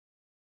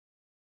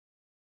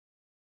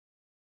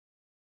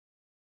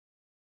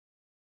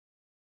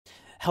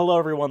Hello,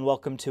 everyone.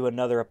 Welcome to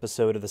another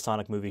episode of the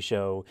Sonic Movie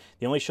Show,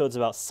 the only show that's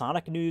about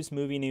Sonic news,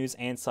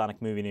 and Sonic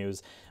movie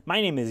news.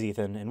 My name is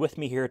Ethan, and with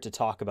me here to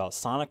talk about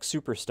Sonic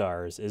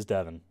Superstars is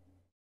Devin.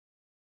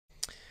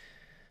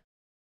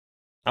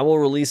 I will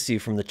release you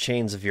from the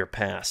chains of your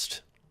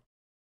past.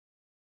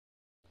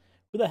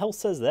 Who the hell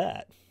says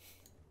that?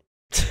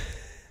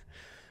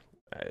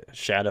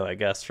 Shadow, I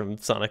guess, from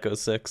Sonic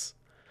 06.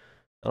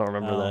 I don't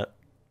remember Oh,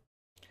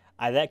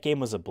 that. that game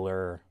was a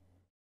blur.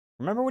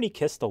 Remember when he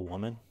kissed a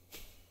woman?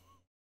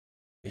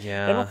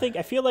 Yeah.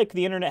 I feel like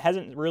the internet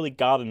hasn't really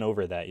gotten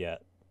over that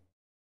yet.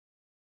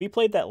 We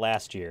played that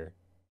last year,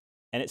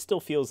 and it still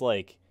feels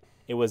like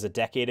it was a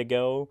decade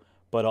ago,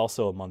 but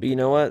also a But month you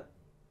know ago. what?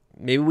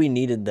 Maybe we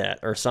needed that,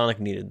 or Sonic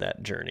needed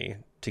that journey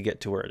to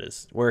get to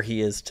where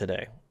he is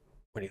today,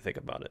 when you think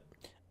about it.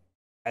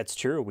 That's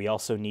true. We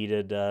also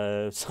needed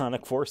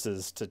Sonic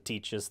Forces to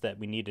teach us that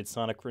we needed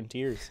Sonic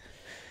Frontiers.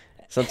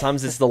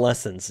 Sometimes it's the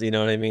lessons, you know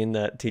what I mean,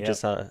 that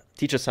Yep,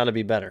 teach us how to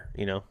be better,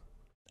 you know?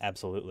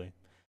 absolutely.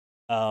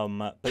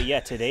 But yeah,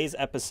 today's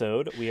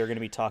episode, we are going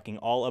to be talking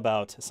all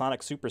about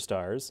Sonic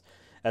Superstars,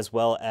 as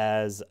well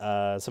as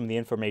some of the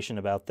information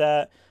about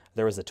that.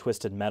 There was a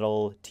Twisted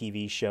Metal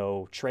TV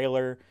show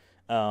trailer.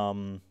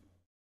 Um,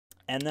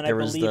 and then I There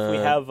was believe we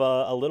the have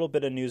a little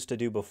bit of news to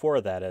do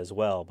before that as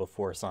well,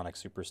 before Sonic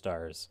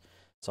Superstars.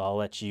 So I'll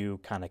let you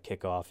kind of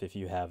kick off if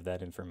you have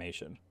that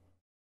information.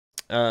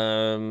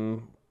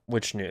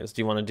 which news?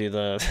 Do you want to do You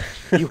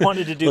the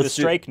wanted to do the let's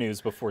do strike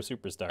news before Oh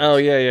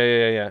Superstars.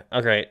 yeah.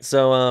 Okay,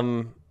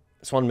 so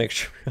just want to make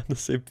sure we're on the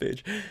same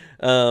page.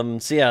 So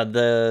yeah,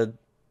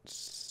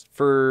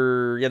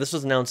 this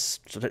was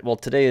announced. Well,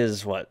 today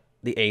is what,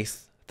 the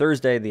 8th,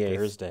 Thursday, the 8th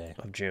Thursday.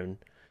 of June.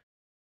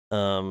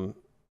 Um,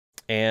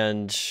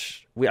 and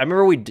I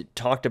remember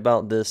talked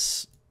about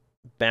this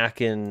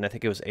back in, I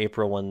think it was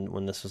April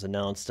when this was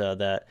announced,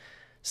 that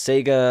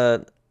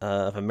Sega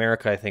of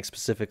America, I think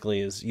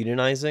specifically, is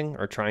unionizing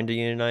or trying to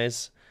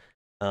unionize.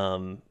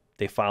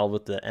 They filed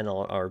with the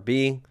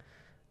NLRB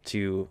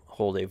to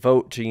hold a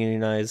vote to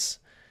unionize.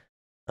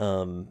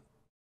 And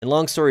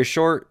long story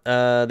short,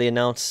 they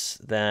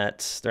announced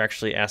that they're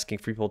actually asking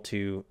for people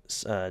to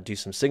do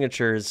some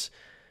signatures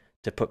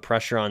to put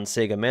pressure on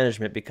Sega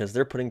management, because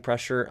they're putting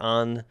pressure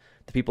on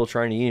the people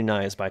trying to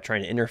unionize by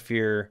trying to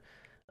interfere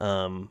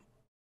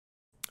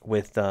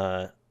with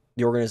the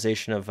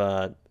organization of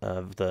the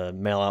the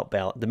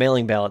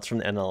mailing ballots from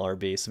the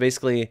NLRB. So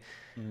basically,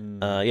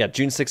 Mm, yeah,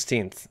 June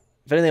 16th.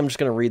 If anything, I'm just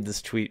going to read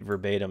this tweet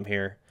verbatim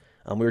here.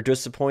 We were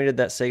disappointed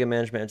that Sega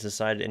management has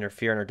decided to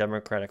interfere in our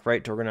democratic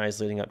right to organize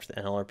leading up to the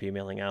NLRB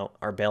mailing out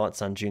our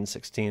ballots on June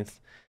 16th.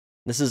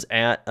 This is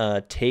at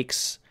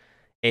Takes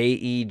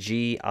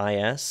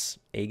AEGIS,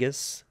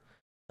 AEGIS,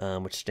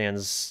 which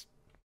stands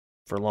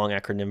for long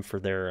acronym for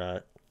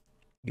their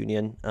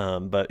union.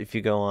 But if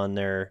you go on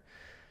their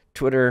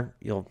Twitter,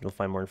 you'll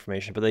find more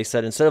information. But they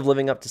said, instead of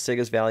living up to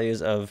Sega's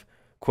values of,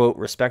 quote,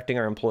 respecting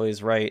our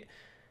employees' right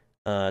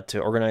to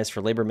organize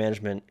for labor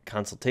management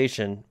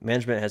consultation,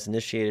 management has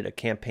initiated a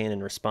campaign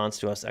in response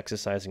to us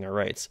exercising our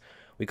rights.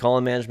 We call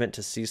on management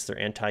to cease their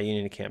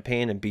anti-union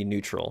campaign and be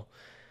neutral.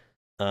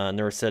 And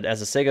they said,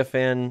 as a Sega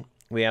fan,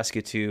 we ask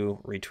you to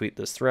retweet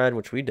this thread,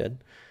 which we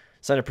did.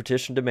 Sign a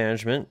petition to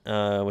management,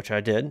 which I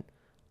did.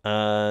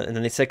 And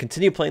then they said,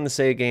 continue playing the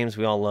Sega games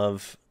we all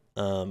love.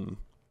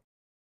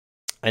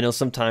 I know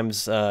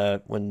sometimes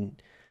when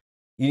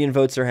union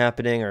votes are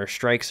happening or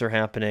strikes are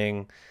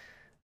happening,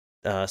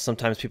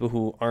 sometimes people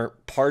who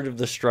aren't part of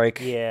the strike,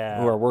 who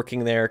yeah, are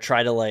working there,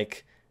 try to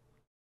like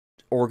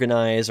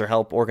organize or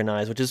help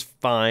organize, which is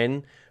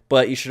fine.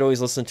 But you should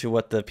always listen to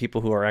what the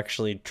people who are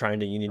actually trying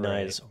to right.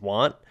 unionize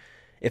want.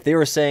 If they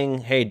were saying,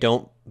 "Hey,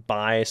 don't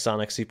buy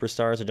Sonic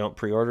Superstars or don't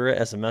pre-order it,"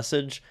 as a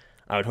message,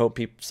 I would hope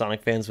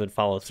Sonic fans would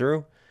follow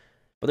through.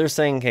 But they're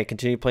saying, "Hey,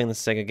 continue playing the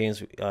Sega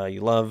games you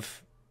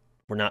love.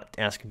 We're not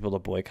asking people to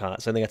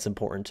boycott." So I think that's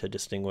important to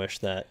distinguish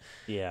that.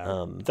 Yeah.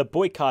 Um, The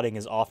boycotting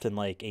is often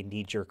like a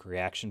knee jerk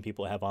reaction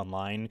people have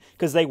online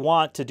because they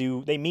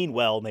mean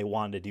well and they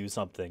want to do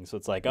something. So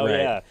it's like, oh right.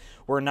 yeah,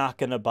 we're not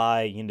going to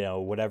buy,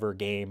 whatever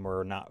game,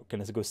 or not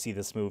going to go see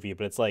this movie.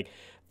 But it's like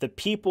the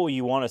people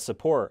you want to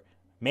support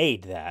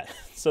made that.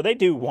 So they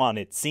do want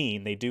it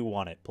seen, they do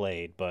want it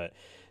played, but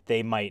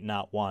they might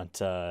not want,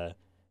 Sega,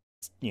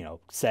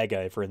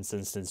 for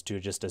instance, to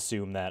just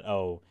assume that,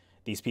 oh,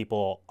 these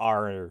people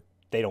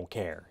they don't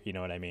care. You know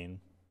what I mean?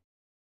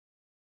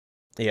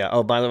 Yeah.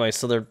 Oh, by the way,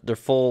 so their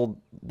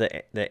full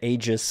the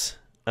AEGIS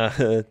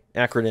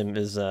acronym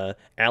is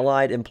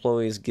Allied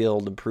Employees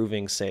Guild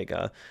Improving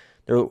Sega.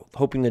 They're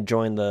hoping to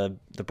join the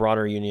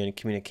broader union,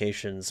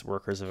 Communications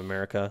Workers of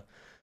America.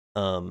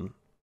 Um,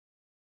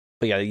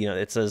 but yeah,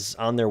 it says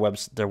on their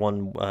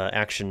One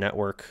Action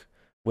Network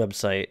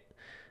website,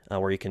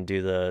 where you can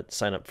do the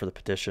sign up for the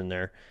petition.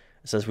 There,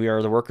 it says, we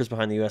are the workers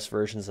behind the U.S.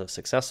 versions of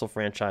successful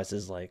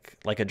franchises like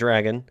a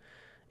Dragon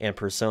and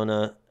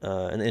Persona.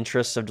 In the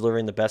interests of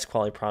delivering the best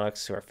quality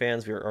products to our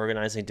fans, we are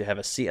organizing to have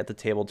a seat at the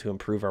table to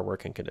improve our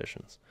working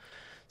conditions.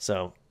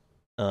 So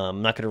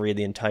I'm not going to read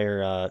the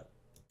entire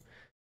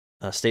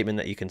statement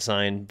that you can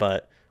sign,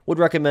 but would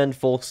recommend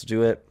folks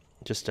do it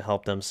just to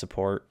help them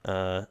support,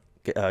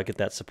 get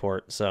that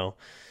support. So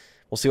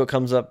we'll see what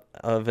comes up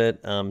of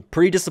it.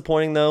 Pretty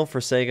disappointing though for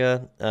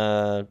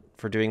Sega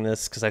for doing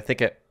this, because I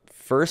think at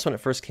first when it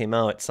first came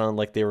out, it sounded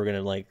like they were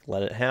gonna like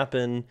let it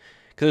happen.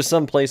 Because there's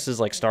some places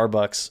like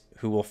Starbucks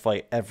who will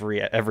fight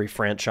every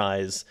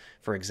franchise,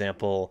 for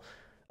example,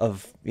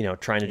 of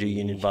trying to do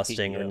union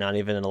busting or not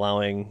even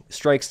allowing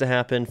strikes to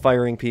happen,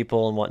 firing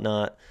people and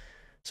whatnot.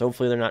 So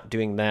hopefully they're not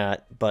doing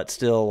that, but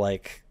still,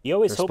 like, you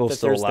always hope that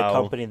there's the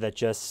company that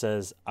just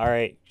says, "All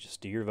right, just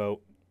do your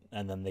vote,"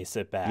 and then they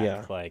sit back.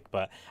 Yeah. Like,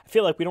 but I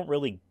feel like we don't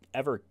really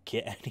ever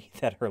get any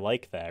that are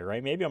like that,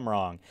 right? Maybe I'm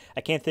wrong.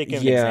 I can't think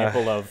of an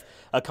example of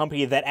a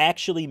company that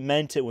actually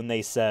meant it when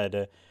they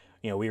said,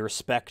 we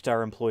respect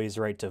our employees'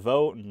 right to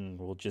vote, and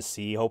we'll just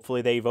see.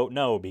 Hopefully they vote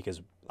no, because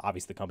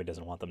obviously the company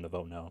doesn't want them to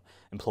vote no.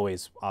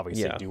 Employees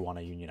obviously do want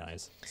to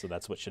unionize, so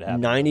that's what should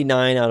happen.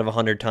 99 out of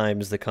 100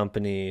 times the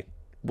company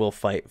will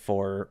fight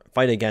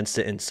against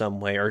it in some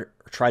way, or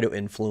try to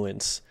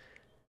influence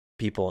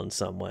people in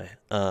some way.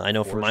 I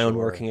know from my own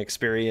working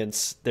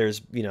experience,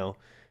 there's,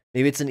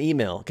 maybe it's an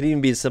email. It could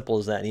even be as simple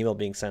as that, an email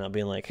being sent out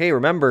being like, hey,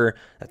 remember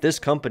that this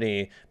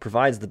company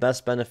provides the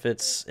best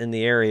benefits in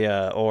the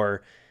area,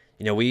 or,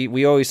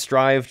 we always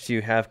strive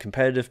to have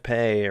competitive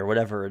pay, or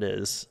whatever it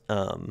is.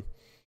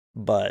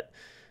 But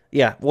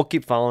yeah, we'll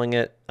keep following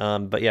it.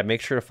 But yeah, make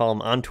sure to follow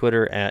them on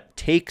Twitter at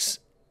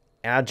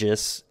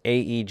TakesAegis,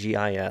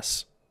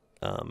 AEGIS.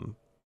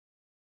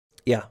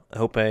 Yeah, I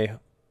hope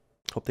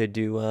they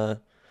do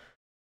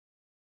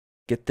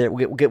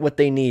get what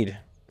they need,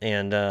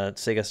 and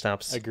Sega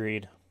stops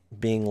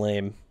being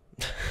lame.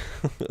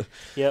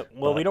 Yep.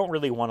 Well, we don't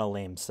really want a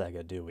lame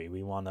Sega, do we?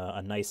 We want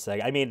a nice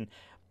Sega. I mean,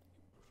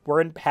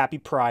 we're in Happy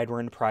Pride. We're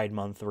in Pride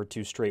Month. We're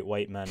two straight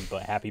white men,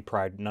 but Happy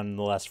Pride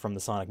nonetheless from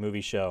the Sonic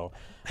movie show.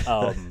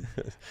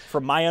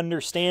 From my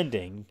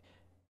understanding,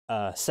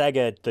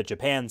 Sega, the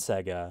Japan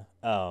Sega,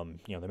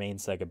 the main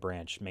Sega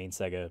branch, main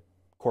Sega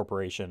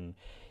corporation,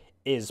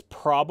 is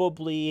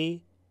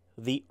probably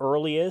the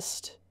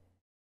earliest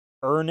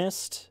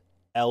earnest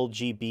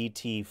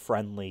LGBT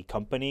friendly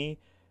company,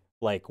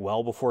 like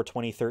well before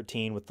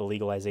 2013 with the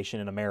legalization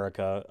in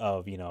America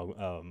of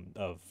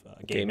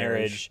gay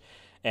marriage,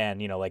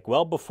 and like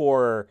well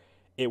before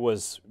it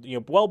was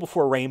well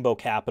before rainbow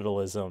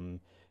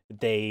capitalism.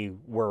 They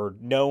were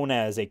known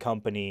as a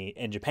company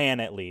in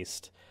Japan, at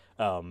least,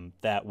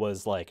 that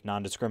was like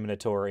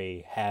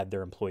non-discriminatory, had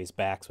their employees'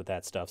 backs with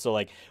that stuff. So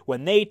like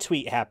when they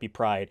tweet Happy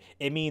Pride,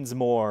 it means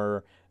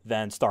more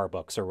than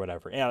Starbucks or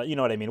whatever. You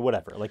know what I mean?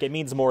 Whatever. Like it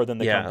means more than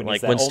the companies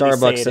like that when only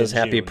Starbucks say it says in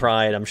Happy June.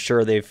 Pride, I'm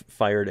sure they've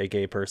fired a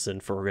gay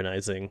person for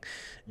organizing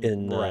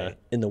in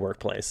the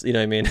workplace. You know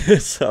what I mean?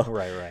 So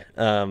right.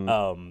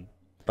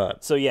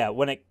 But so yeah,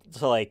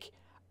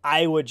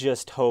 I would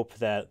just hope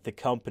that the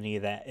company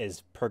that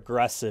is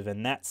progressive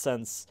in that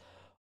sense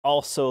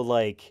also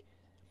like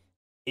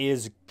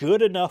is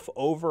good enough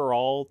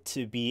overall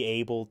to be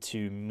able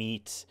to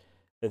meet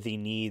the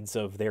needs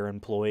of their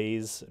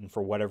employees, and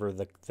for whatever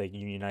the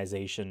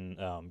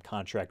unionization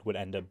contract would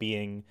end up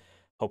being,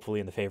 hopefully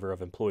in the favor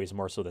of employees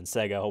more so than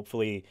Sega.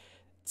 Hopefully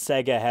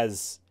Sega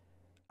has,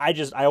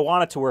 I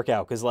want it to work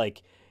out, because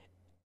like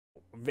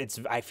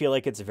I feel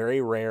like it's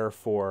very rare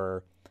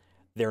for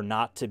there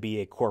not to be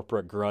a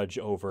corporate grudge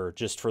over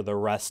just for the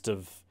rest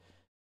of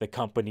the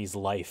company's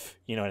life,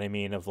 you know what I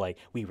mean? Of like,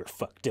 we were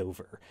fucked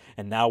over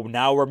and now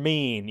we're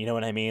mean, you know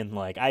what I mean?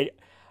 Like I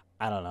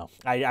don't know.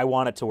 I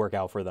want it to work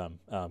out for them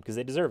because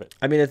they deserve it.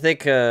 I mean, I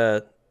think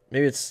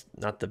maybe it's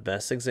not the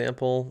best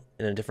example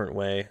in a different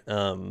way,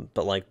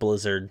 but like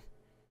Blizzard,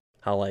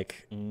 how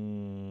like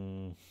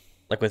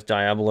with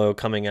Diablo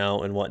coming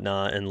out and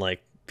whatnot, and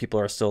like people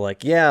are still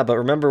like, yeah, but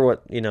remember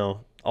what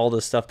all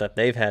the stuff that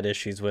they've had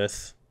issues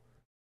with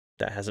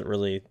that hasn't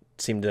really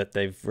seemed that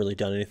they've really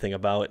done anything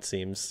about. It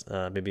seems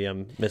maybe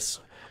I'm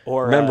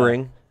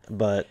misremembering,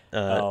 but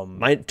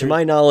to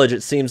my knowledge,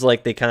 it seems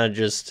like they kind of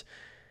just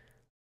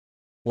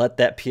let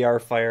that PR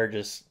fire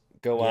just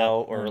go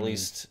out, or at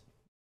least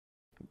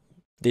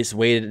they just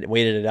waited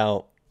it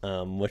out,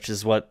 which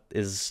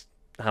is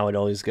how it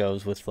always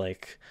goes with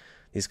like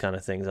these kind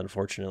of things,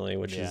 unfortunately,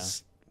 which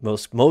is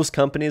most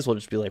companies will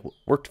just be like,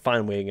 we're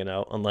fine waiting it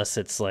out, unless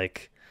it's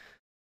like,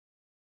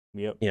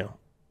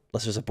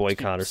 unless there's a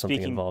boycott or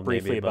something involved.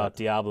 Speaking briefly about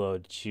Diablo,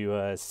 did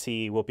you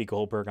see Whoopi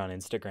Goldberg on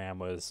Instagram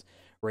was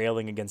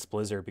railing against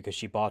Blizzard because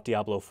she bought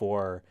Diablo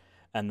 4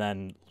 and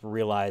then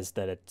realized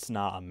that it's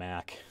not a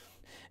Mac.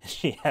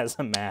 She has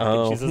a Mac,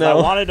 and she says, no.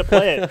 I wanted to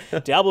play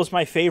it. Diablo's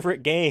my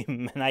favorite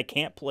game, and I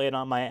can't play it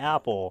on my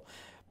Apple.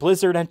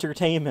 Blizzard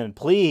Entertainment,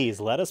 please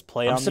let us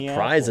play on the Apple. I'm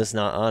surprised it's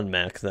not on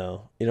Mac,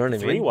 though. You know what I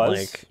mean? 3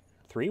 was.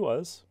 3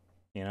 was,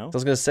 I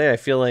was going to say, I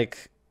feel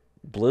like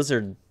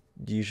Blizzard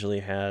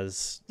usually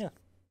has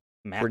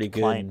pretty Mac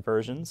client good.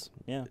 versions.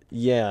 Yeah.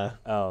 Yeah.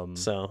 Um,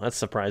 So that's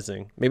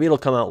surprising. Maybe it'll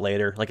come out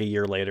later, like a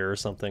year later or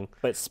something.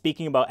 but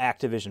speaking about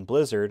Activision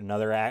Blizzard,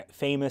 another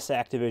famous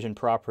Activision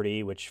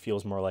property, which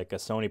feels more like a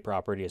Sony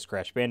property, is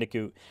Crash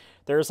Bandicoot.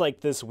 There's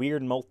like this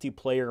weird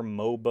multiplayer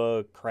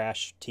MOBA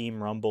Crash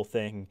Team Rumble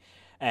thing,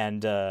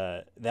 and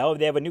they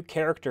have a new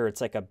character. It's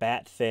like a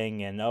bat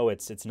thing, and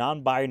it's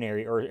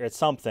non-binary or it's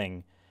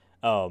something.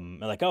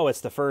 Like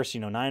it's the first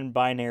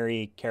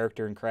non-binary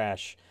character in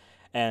Crash,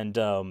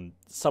 and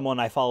someone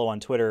I follow on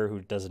Twitter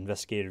who does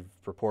investigative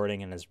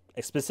reporting and has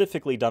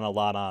specifically done a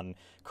lot on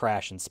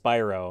Crash and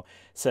Spyro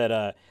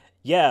said,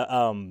 yeah,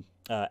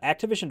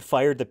 Activision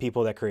fired the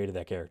people that created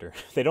that character.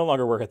 They no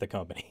longer work at the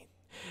company.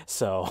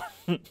 So,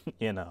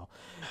 they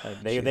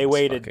Jesus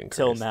waited fucking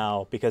till Christ.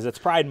 now because it's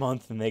Pride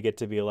Month and they get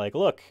to be like,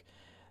 look,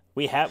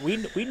 we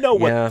know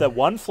what Yeah. the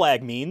one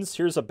flag means.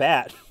 Here's a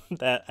bat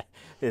that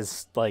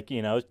is like,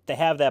 they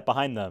have that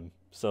behind them.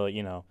 So,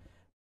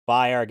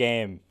 buy our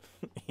game.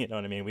 You know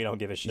what I mean? We don't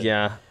give a shit.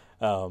 Yeah.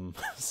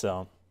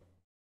 So,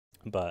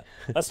 but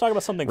let's talk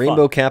about something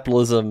Rainbow fun.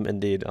 capitalism,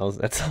 indeed.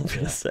 That's all I was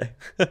gonna Yeah. say.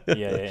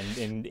 Yeah,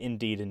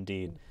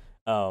 indeed.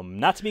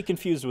 Not to be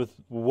confused with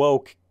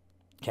woke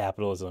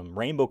capitalism.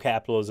 Rainbow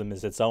capitalism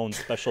is its own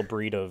special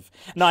breed of.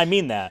 No, I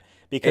mean that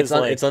because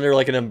It's under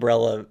like an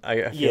umbrella.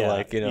 I feel Yeah,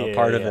 like yeah,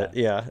 part of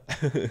yeah.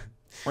 it. Yeah.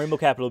 rainbow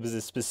capitalism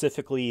is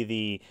specifically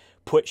the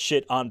put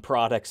shit on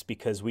products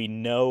because we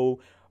know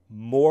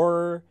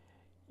more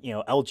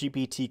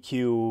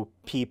LGBTQ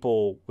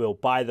people will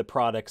buy the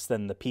products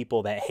than the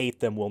people that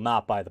hate them will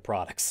not buy the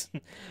products.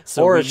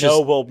 So Or we it's know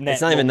just we'll net.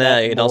 it's not we'll even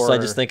net that. And also, I more,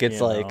 just think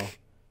it's like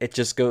it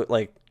just go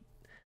like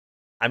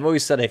I've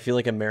always said. I feel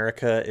like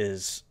America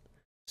is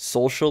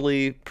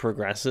socially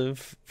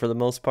progressive for the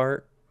most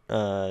part.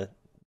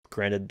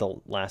 Granted, the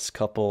last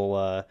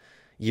couple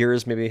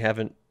years maybe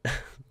haven't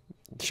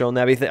shown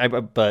that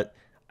anything, but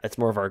it's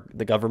more of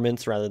the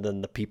governments rather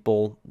than the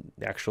people,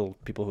 the actual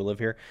people who live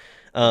here.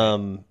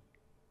 Um,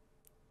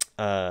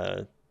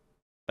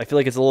 I feel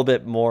like it's a little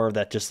bit more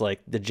that just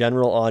like the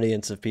general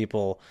audience of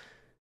people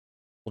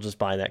will just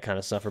buy that kind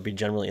of stuff or be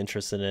generally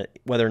interested in it,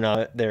 whether or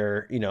not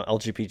they're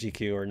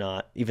LGBTQ or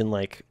not. Even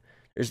like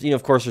there's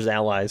of course there's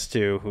allies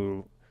too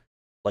who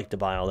like to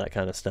buy all that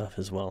kind of stuff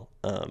as well.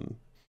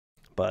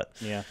 But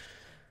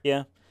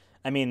yeah.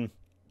 I mean,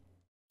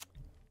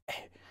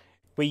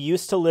 we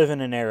used to live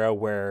in an era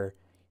where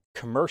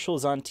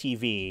commercials on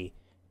TV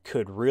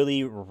could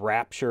really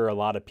rapture a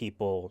lot of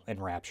people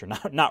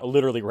not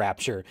literally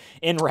rapture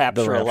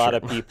enrapture a lot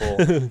of people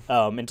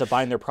into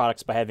buying their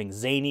products by having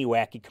zany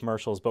wacky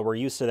commercials, but we're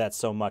used to that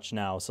so much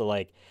now. So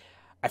like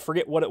I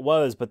forget what it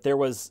was, but there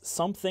was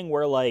something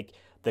where like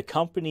the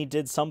company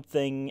did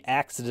something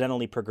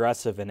accidentally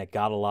progressive and it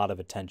got a lot of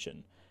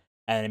attention.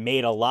 And it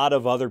made a lot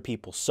of other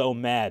people so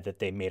mad that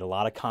they made a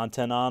lot of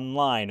content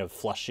online of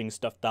flushing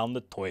stuff down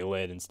the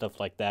toilet and stuff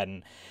like that.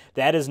 And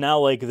that is now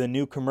like the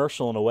new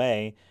commercial in a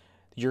way.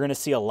 You're going to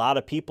see a lot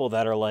of people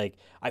that are like,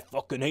 I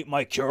fucking hate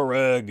my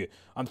Keurig.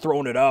 I'm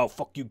throwing it out.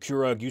 Fuck you,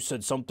 Keurig. You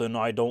said something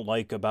I don't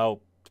like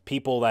about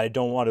people that I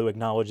don't want to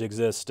acknowledge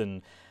exist.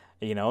 And,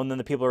 and then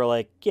the people are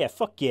like, yeah,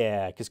 fuck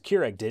yeah, because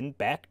Keurig didn't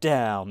back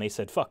down. They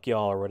said, fuck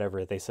y'all, or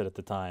whatever they said at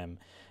the time.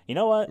 You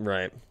know what?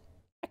 right.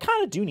 I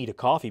kind of do need a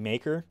coffee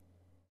maker.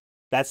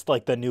 That's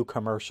like the new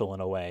commercial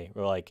in a way.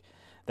 Or like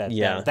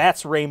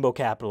that's rainbow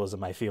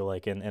capitalism, I feel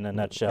like, in a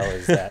nutshell,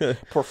 is that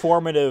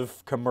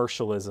performative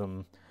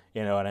commercialism.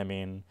 You know what I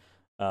mean?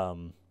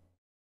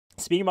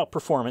 Speaking about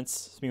performance,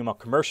 speaking about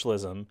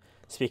commercialism,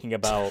 speaking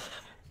about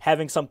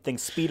having something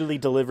speedily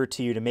delivered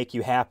to you to make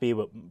you happy,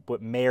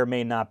 but may or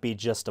may not be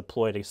just a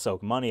ploy to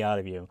soak money out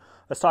of you.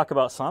 Let's talk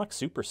about Sonic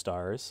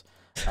Superstars,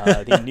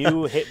 the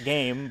new hit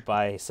game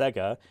by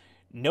Sega.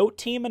 No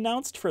team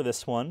announced for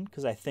this one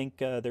because I think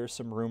there's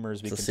some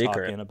rumors we can talk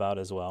in about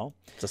as well.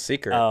 It's a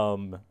secret.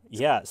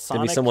 Yeah, it's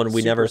gonna be someone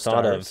we never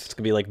thought of. It's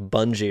gonna be like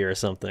Bungie or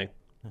something.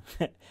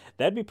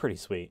 That'd be pretty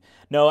sweet.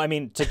 No, I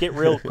mean, to get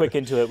real quick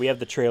into it, we have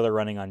the trailer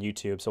running on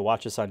YouTube, so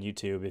watch us on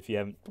YouTube. If you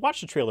haven't,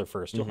 watch the trailer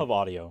first. You'll have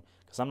audio,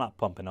 because I'm not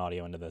pumping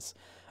audio into this.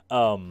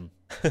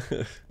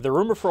 The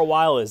rumor for a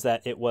while is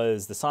that it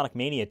was the Sonic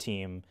Mania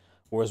team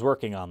was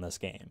working on this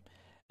game,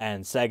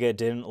 and Sega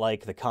didn't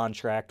like the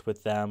contract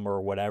with them or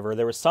whatever.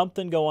 There was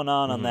something going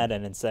on that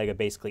end, and Sega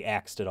basically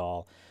axed it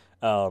all.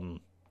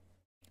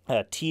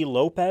 T.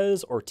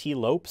 Lopez or T.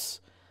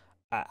 Lopes,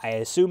 I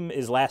assume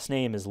his last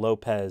name is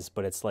Lopez,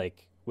 but it's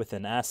like with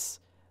an S,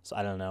 so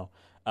I don't know.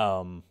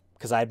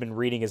 Because I've been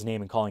reading his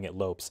name and calling it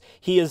Lopes.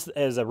 He is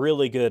a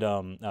really good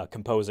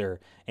composer,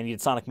 and he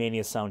did Sonic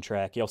Mania's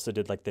soundtrack. He also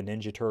did like the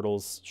Ninja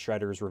Turtles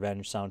Shredder's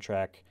Revenge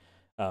soundtrack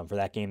for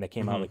that game that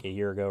came out like a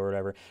year ago or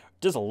whatever.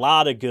 Does a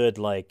lot of good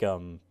like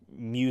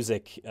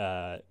music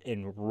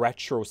in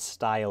retro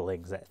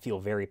stylings that feel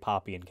very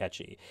poppy and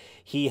catchy.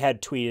 He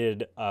had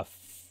tweeted a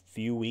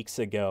few weeks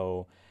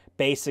ago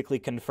basically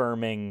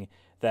confirming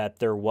that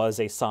there was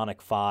a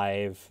Sonic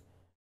 5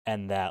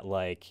 and that,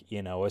 like,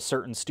 a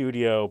certain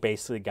studio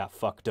basically got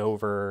fucked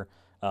over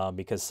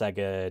because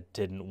Sega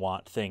didn't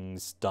want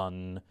things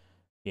done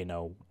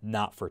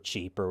not for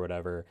cheap or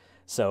whatever.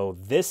 So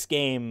this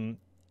game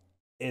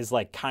is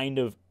like kind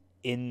of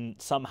in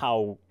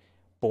somehow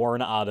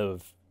born out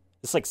of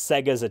it's like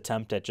Sega's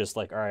attempt at just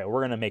like, all right,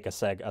 we're gonna make a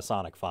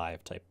Sonic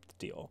 5 type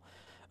deal.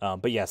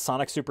 But yeah,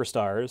 Sonic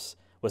Superstars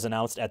was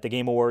announced at the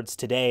Game Awards.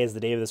 Today is the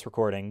day of this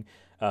recording,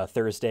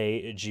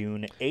 Thursday,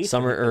 June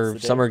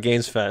 8th. Summer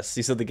Games Fest.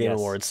 You said the Game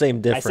Awards,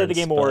 same difference. I said the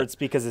Game Awards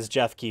because it's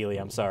Jeff Keighley.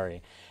 I'm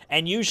sorry.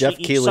 And usually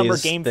each Summer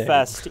Game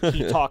Fest,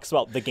 he talks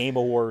about the Game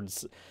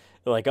Awards,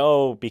 like,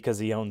 oh, because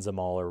he owns them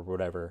all or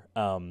whatever.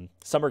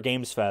 Summer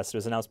Games Fest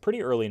was announced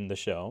pretty early in the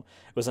show.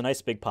 It was a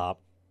nice big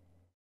pop.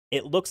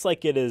 It looks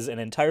like it is an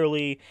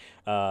entirely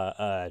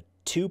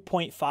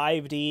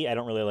 2.5D. I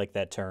don't really like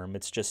that term.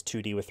 It's just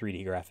 2D with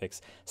 3D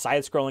graphics.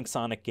 Side-scrolling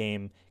Sonic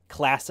game,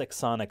 classic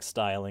Sonic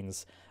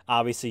stylings.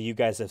 Obviously, you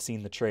guys have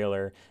seen the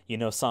trailer.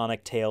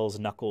 Sonic, Tails,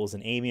 Knuckles,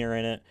 and Amy are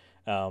in it.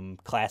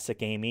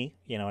 Classic Amy,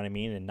 you know what I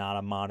mean? And not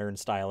a modern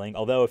styling.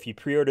 Although, if you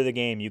pre-order the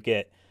game, you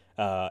get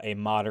a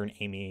modern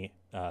Amy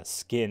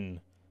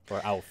skin or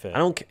outfit.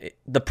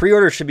 The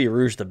pre-order should be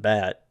Rouge the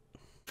Bat.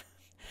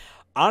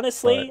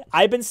 Honestly,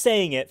 I've been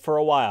saying it for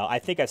a while. I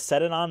think I've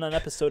said it on an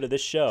episode of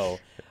this show,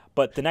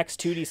 but the next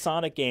 2D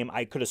Sonic game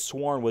I could have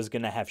sworn was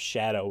going to have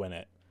Shadow in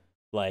it,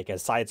 like a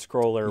side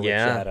scroller with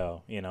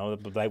Shadow.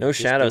 No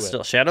Shadow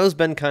still. Shadow's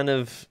been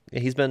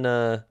he's been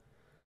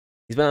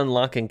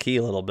unlocking key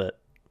a little bit.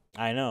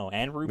 I know,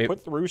 and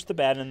put Rouge the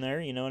Bat in there.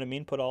 You know what I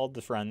mean? Put all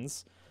the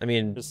friends. I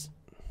mean, there's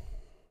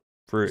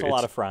a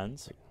lot of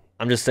friends.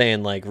 I'm just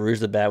saying, like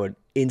Rouge the Bat would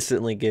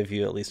instantly give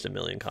you at least 1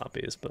 million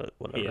copies, but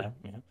whatever.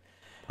 Yeah.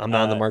 I'm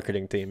not on the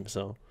marketing team,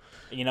 so.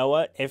 You know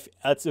what? If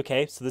that's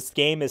okay, so this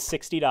game is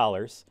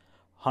 $60,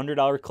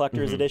 $100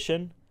 collector's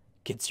edition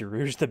gets you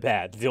Rouge the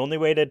Bat. The only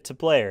way to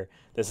play her.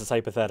 This is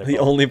hypothetical. The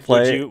only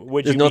play.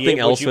 There's nothing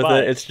else with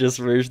it. It's just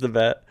Rouge the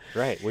Bat.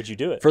 Right? Would you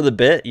do it for the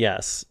bit?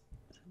 Yes.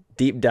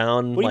 Deep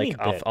down, like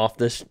off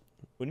this.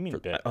 What do you mean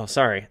bit? Oh,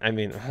 sorry. I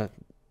mean,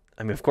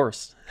 of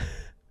course. What do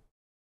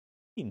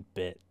you mean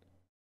bit?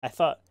 I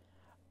thought,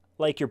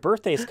 like, your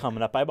birthday's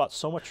coming up. I bought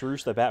so much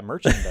Rouge the Bat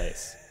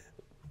merchandise.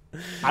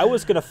 I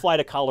was going to fly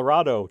to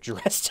Colorado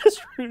dressed as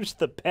Rouge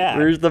the Bat.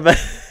 Rouge the Bat.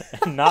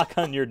 And knock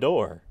on your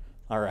door.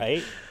 All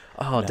right?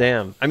 Oh, no.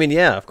 Damn. I mean,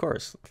 yeah, of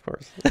course.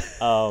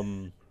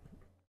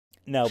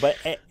 No, but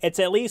it's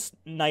at least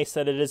nice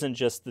that it isn't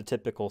just the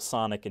typical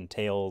Sonic and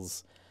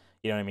Tails.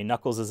 You know what I mean?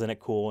 Knuckles is in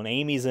it cool, and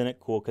Amy's in it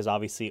cool, because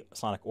obviously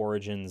Sonic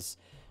Origins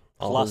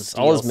plus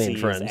all his main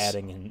friends.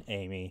 Adding in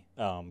Amy,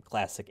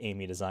 classic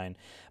Amy design.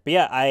 But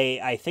yeah,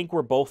 I think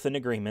we're both in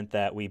agreement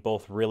that we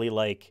both really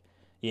like,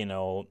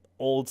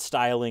 old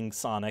styling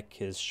Sonic,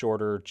 his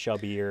shorter,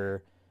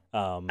 chubbier.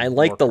 I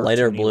like the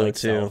lighter blue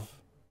too.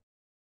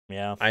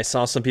 Yeah, I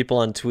saw some people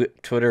on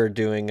Twitter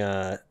doing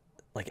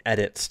like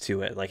edits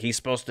to it. Like, he's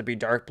supposed to be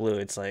dark blue.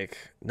 It's like,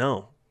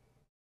 no,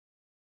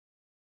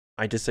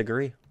 I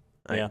disagree.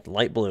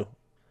 Light blue.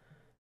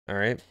 All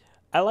right,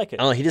 I like it.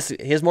 I don't know,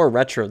 he has more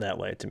retro that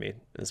way to me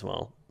as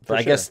well. But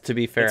I guess, to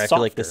be fair, I feel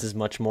like this is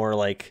much more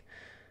like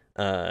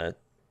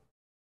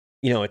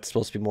it's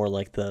supposed to be more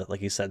like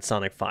like you said,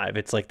 Sonic 5.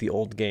 It's like the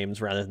old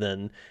games rather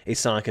than a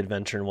Sonic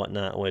Adventure and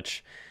whatnot,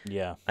 which,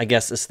 yeah, I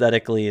guess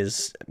aesthetically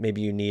is maybe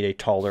you need a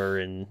taller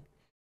and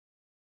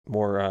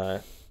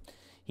more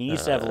he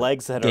needs to have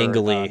legs that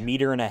gangly are 1.5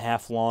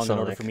 meters long Sonic. in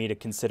order for me to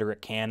consider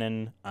it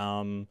canon.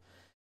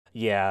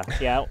 Yeah.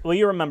 Well,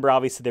 you remember,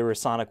 obviously, there were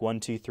Sonic 1,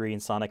 2, 3,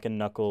 and Sonic and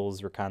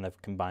Knuckles were kind of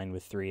combined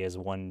with 3 as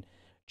one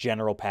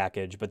general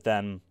package. But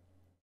then,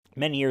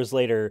 many years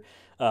later,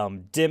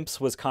 Dimps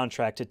was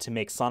contracted to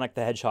make Sonic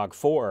the Hedgehog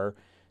 4,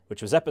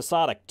 which was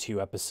episodic 2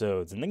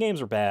 episodes, and the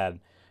games were bad.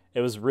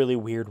 It was really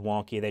weird,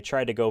 wonky. They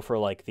tried to go for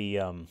like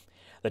the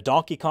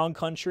Donkey Kong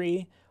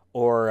Country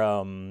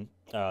or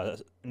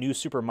New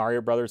Super Mario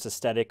Brothers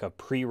aesthetic of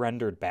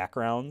pre-rendered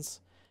backgrounds,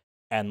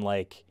 and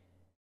like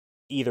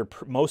either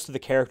most of the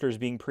characters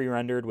being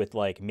pre-rendered with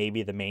like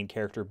maybe the main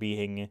character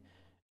being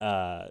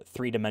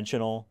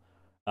 3-dimensional.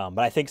 But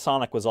I think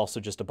Sonic was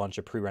also just a bunch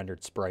of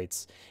pre-rendered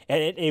sprites,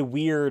 and a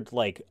weird,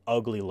 like,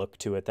 ugly look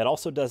to it that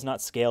also does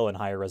not scale in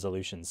higher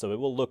resolution. So it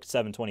will look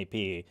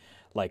 720p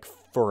like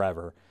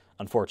forever,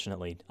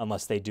 unfortunately,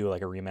 unless they do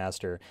like a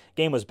remaster.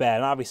 Game was bad,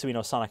 and obviously we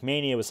know Sonic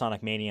Mania was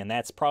Sonic Mania, and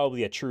that's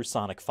probably a true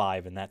Sonic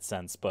 5 in that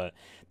sense. But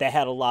that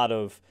had a lot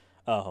of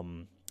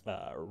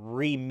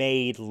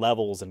remade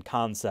levels and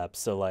concepts.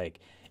 So like,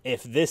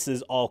 if this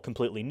is all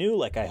completely new,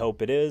 like I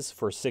hope it is,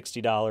 for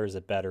 $60,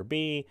 it better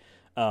be.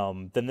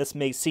 Then this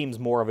seems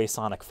more of a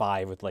Sonic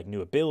 5 with like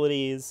new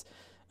abilities.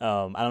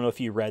 I don't know if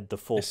you read the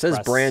full. It says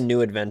brand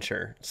new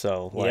adventure,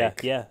 so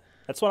like yeah.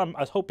 That's what I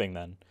was hoping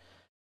then.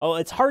 Oh,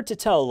 it's hard to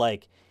tell.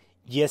 Like,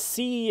 you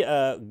see,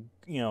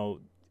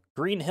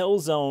 Green Hill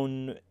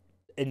Zone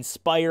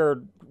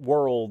inspired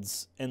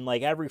worlds in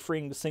like every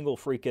single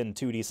freaking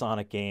 2D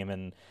Sonic game,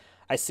 and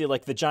I see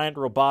like the giant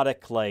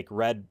robotic like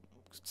red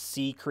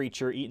sea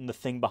creature eating the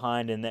thing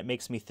behind, and that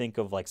makes me think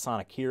of like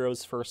Sonic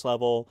Heroes first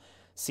level.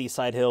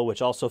 Seaside Hill,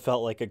 which also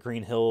felt like a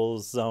Green Hill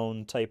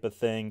Zone type of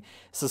thing.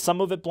 So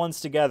some of it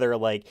blends together.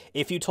 Like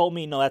if you told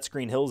me no, that's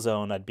Green Hill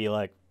Zone, I'd be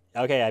like,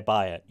 okay, I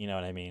buy it. You know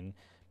what I mean?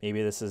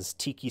 Maybe this is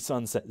Tiki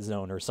Sunset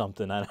Zone or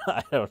something.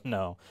 I don't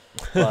know.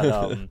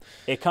 But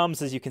it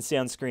comes, as you can see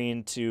on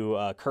screen,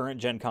 to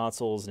current gen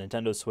consoles,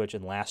 Nintendo Switch,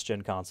 and last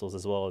gen consoles,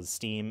 as well as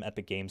Steam,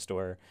 Epic Game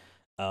Store,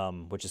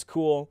 which is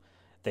cool.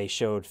 They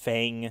showed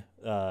Fang,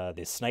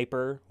 the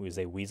sniper, who is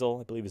a weasel,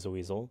 I believe is a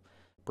weasel,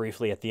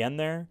 briefly at the end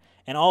there.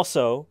 And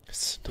also,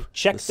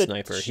 check the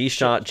sniper. He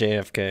shot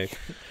JFK.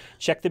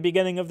 Check the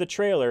beginning of the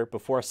trailer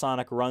before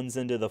Sonic runs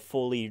into the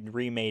fully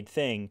remade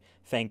thing.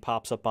 Fang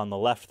pops up on the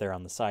left there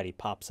on the side. He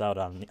pops out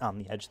on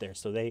the edge there.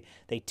 So they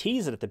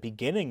tease it at the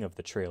beginning of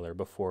the trailer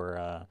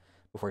before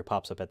he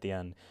pops up at the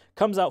end.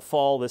 Comes out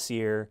fall this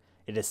year.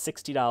 It is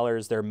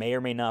 $60. There may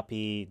or may not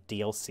be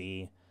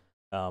DLC.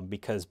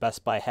 Because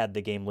Best Buy had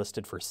the game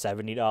listed for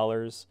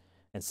 $70,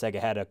 and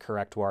Sega had a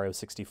correct Wario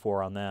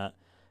 64 on that.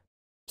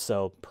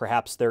 So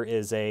perhaps there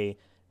is a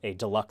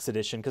deluxe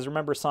edition. Because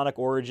remember, Sonic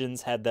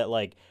Origins had that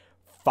like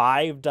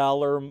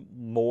 $5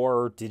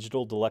 more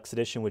digital deluxe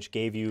edition, which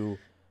gave you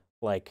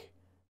like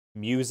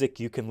music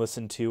you can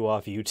listen to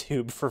off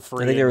YouTube for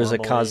free. I think there was a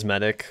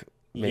cosmetic,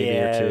 maybe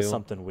or two.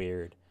 Something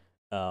weird.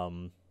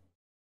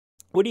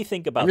 What do you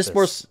think about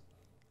this?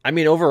 I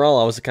mean, overall,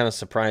 I was kind of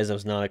surprised. I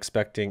was not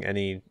expecting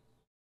any.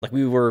 Like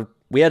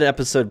we had an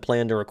episode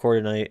planned to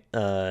record tonight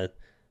that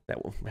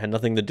had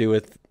nothing to do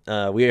with.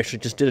 We actually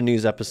just did a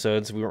news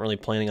episode, so we weren't really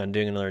planning on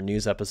doing another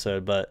news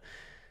episode. But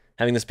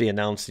having this be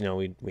announced,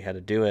 we had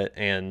to do it,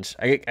 and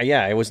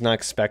I was not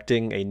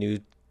expecting a new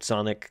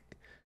Sonic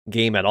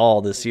game at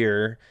all this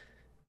year.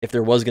 If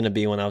there was going to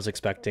be one, I was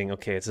expecting,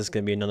 okay, it's just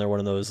going to be another one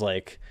of those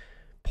like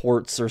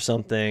ports or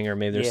something, or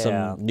maybe there's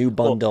some new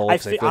bundle. Well,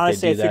 I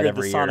figured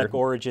the Sonic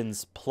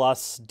Origins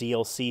Plus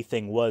DLC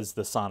thing was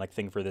the Sonic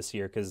thing for this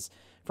year, because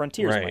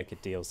Frontiers might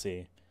get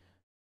DLC.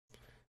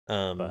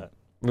 But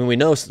I mean, we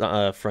know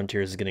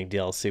Frontiers is getting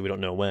DLC. We don't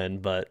know when,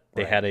 but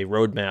they had a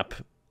roadmap,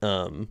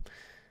 and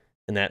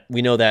that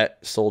we know that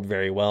sold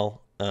very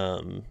well.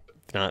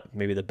 If not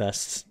maybe the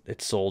best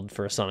it's sold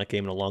for a Sonic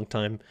game in a long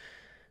time.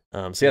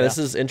 This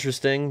is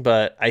interesting,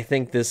 but I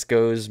think this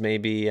goes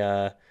maybe.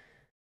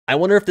 I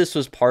wonder if this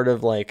was part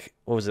of like,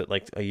 what was it,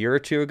 like a year or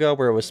two ago,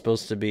 where it was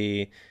supposed to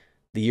be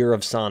the year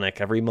of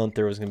Sonic. Every month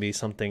there was going to be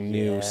something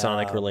new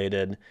Sonic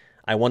related.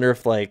 I wonder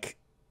if like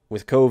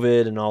with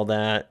COVID and all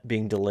that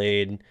being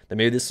delayed, that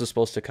maybe this was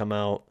supposed to come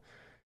out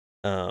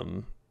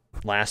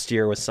last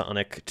year with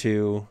Sonic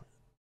 2,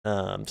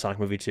 Sonic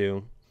Movie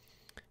 2,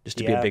 just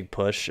to be a big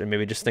push, and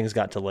maybe just things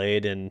got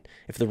delayed. And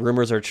if the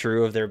rumors are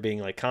true of there being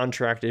like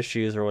contract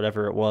issues or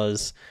whatever it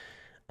was,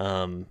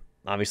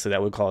 obviously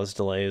that would cause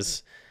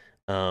delays.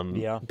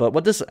 But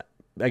what this,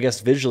 I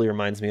guess, visually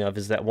reminds me of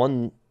is that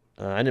one,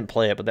 I didn't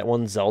play it, but that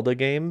one Zelda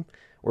game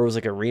where it was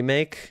like a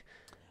remake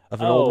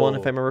of an old one,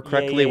 if I remember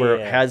correctly, where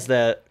it has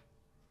that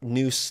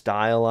new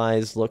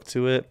stylized look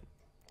to it.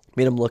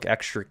 Made him look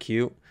extra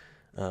cute.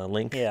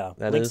 Link. Yeah,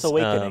 Link's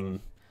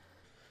Awakening.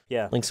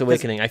 Link's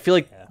Awakening. I feel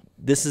like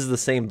this is the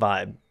same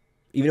vibe.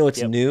 Even though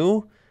it's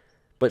new,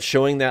 but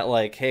showing that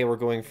like, hey, we're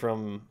going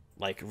from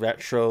like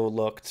retro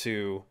look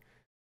to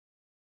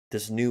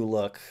this new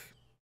look.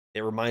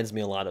 It reminds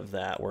me a lot of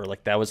that, where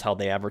like that was how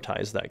they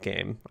advertised that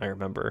game, I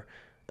remember.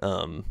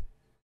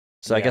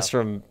 I guess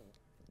from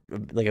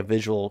like a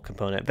visual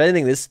component, if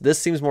anything, this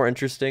seems more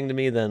interesting to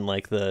me than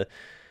like the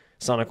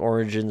Sonic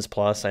Origins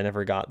Plus. I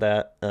never got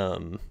that.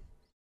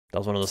 That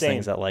was one of those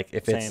things that like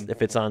if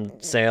it's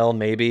on sale,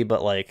 maybe,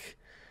 but like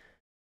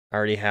I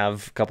already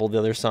have a couple of the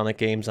other Sonic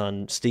games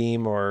on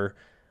Steam or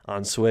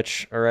on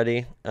Switch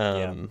already.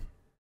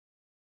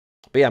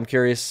 But yeah, I'm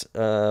curious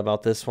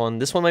about this one.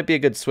 This one might be a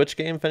good Switch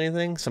game, if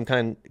anything. So I'm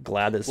kind of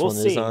glad this one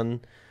is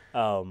on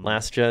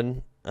last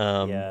gen.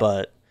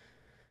 But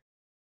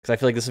because I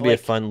feel like this would be a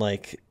fun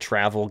like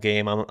travel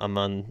game. I'm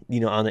on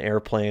on the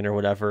airplane or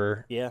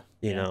whatever. You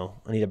know,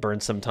 I need to burn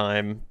some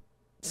time.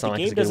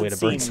 Sonic is a good way to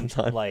burn some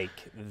time. Like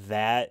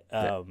that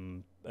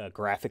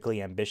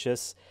graphically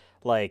ambitious.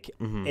 Like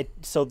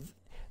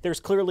there's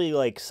clearly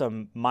like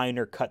some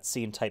minor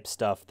cutscene type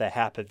stuff that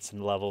happens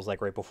in levels like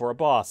right before a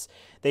boss.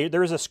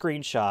 There's a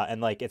screenshot,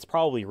 and like it's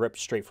probably ripped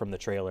straight from the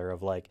trailer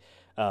of like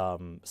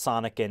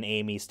Sonic and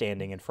Amy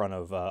standing in front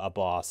of a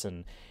boss,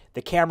 and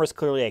the camera's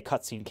clearly a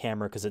cutscene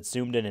camera because it's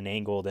zoomed in and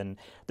angled, and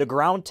the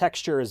ground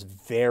texture is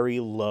very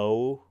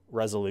low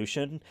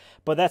resolution,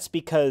 but that's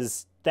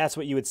because that's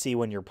what you would see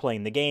when you're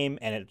playing the game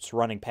and it's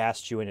running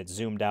past you and it's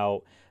zoomed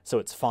out, so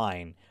it's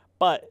fine.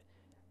 But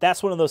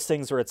that's one of those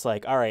things where it's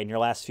like, all right, in your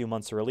last few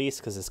months of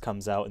release, because this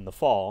comes out in the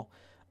fall,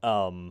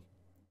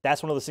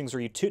 that's one of those things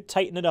where you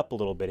tighten it up a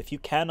little bit. If you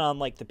can on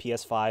like the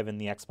PS5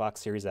 and the Xbox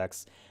Series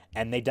X,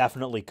 and they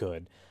definitely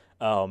could,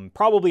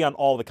 probably on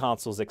all the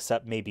consoles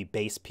except maybe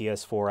base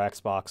PS4,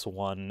 Xbox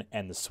One,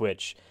 and the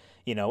Switch,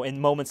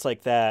 in moments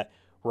like that,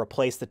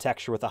 replace the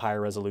texture with a higher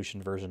resolution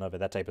version of it,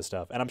 that type of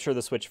stuff. And I'm sure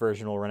the Switch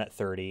version will run at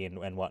 30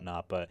 and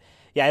whatnot. But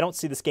yeah, I don't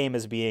see this game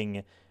as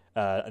being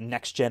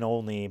next gen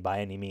only by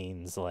any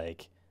means.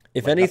 Like,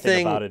 If Like nothing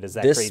anything, about it is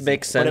that this crazy,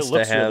 makes but it sense to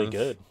looks have. really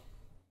good.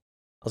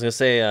 I was gonna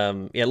say, yeah,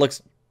 it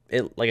looks.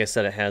 It like I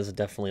said, it has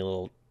definitely a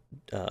little.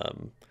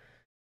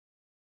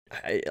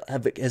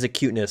 It has a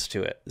cuteness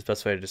to it. Is the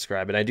best way to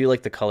describe it. I do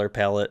like the color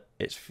palette.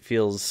 It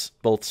feels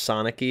both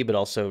Sonic-y, but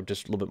also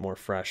just a little bit more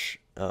fresh.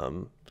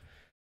 If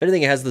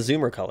anything, it has the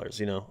Zoomer colors,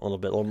 a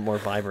little more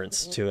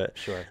vibrance to it.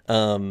 Sure.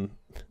 When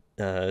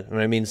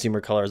I mean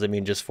Zoomer colors, I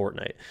mean just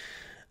Fortnite.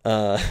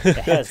 It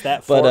has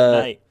that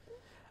but,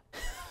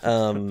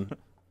 Fortnite.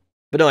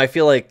 But no, I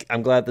feel like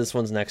I'm glad this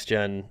one's next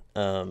gen.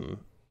 And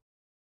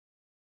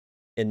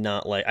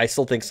not like I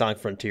still think Sonic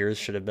Frontiers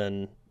should have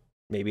been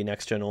maybe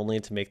next gen only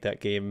to make that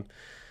game.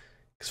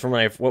 Because from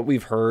what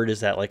we've heard is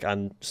that like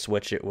on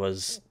Switch it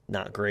was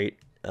not great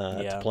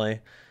to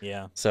play.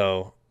 Yeah.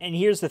 So. And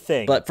here's the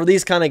thing. But for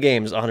these kind of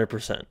games,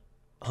 100%.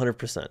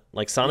 100%.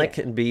 Like Sonic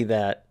can be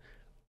that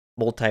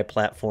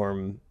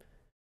multi-platform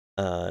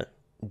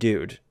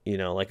dude,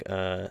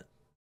 but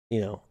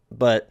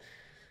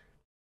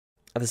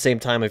at the same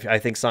time,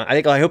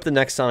 I hope the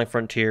next Sonic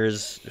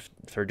Frontiers, if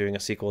they're doing a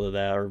sequel to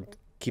that or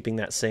keeping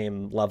that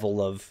same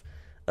level of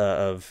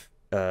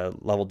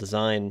level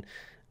design,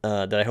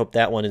 that I hope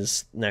that one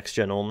is next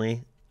gen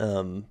only.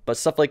 But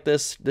stuff like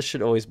this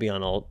should always be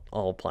on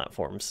all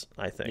platforms,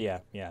 I think.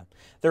 Yeah.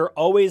 There are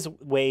always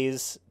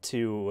ways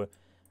to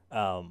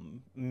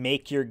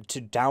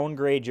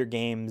downgrade your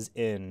games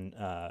in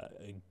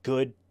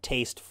good,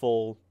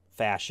 tasteful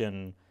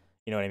fashion.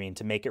 You know what I mean?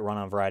 To make it run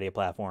on a variety of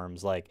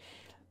platforms. Like,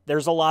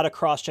 there's a lot of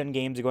cross-gen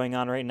games going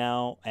on right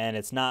now, and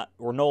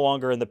we're no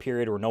longer in the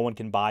period where no one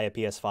can buy a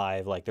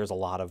PS5. Like, there's a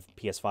lot of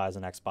PS5s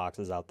and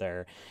Xboxes out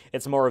there.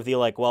 It's more of the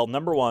like, well,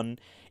 number one,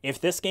 if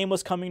this game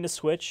was coming to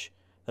Switch,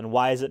 then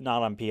why is it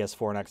not on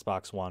PS4 and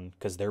Xbox One?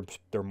 Because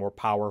they're more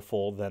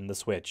powerful than the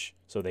Switch,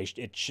 so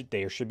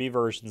there should be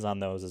versions on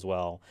those as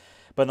well.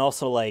 But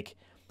also, like,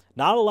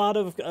 not a lot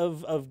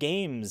of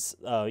games,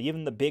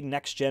 even the big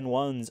next gen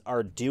ones,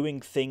 are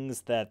doing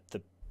things that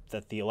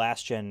the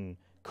last gen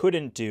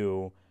couldn't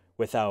do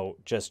without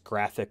just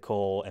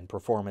graphical and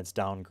performance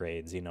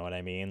downgrades. You know what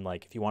I mean?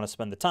 Like, if you want to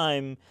spend the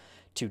time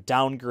to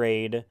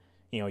downgrade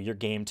your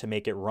game to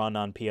make it run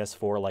on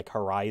PS4, like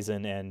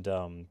Horizon and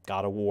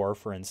God of War,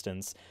 for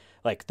instance.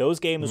 Like, those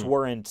games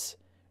weren't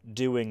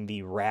doing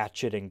the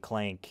Ratchet and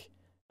Clank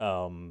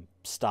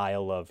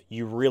style of,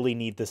 you really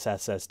need this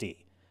SSD.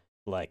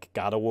 Like,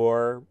 God of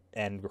War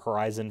and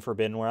Horizon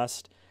Forbidden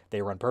West,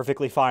 they run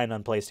perfectly fine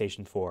on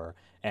PlayStation 4,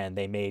 and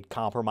they made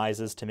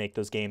compromises to make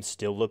those games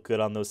still look good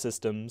on those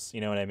systems. You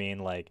know what I mean?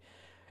 Like,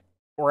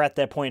 we're at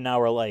that point now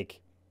where,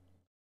 like,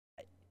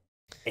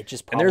 it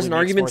just probably and there's an makes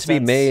argument more to be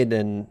sense. made,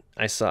 and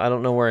I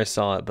don't know where I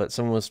saw it, but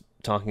someone was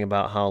talking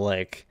about how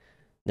like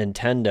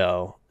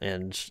Nintendo,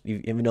 and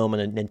even though I'm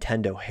a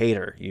Nintendo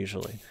hater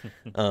usually,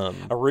 a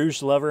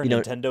Rouge lover,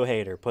 Nintendo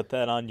hater. Put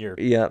that on your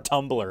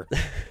Tumblr.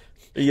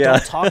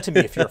 Don't talk to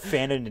me if you're a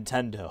fan of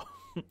Nintendo.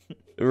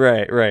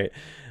 Right.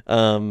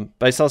 But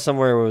I saw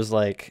somewhere where it was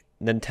like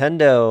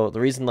Nintendo,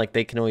 the reason like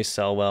they can always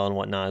sell well and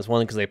whatnot is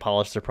one, because they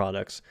polish their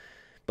products,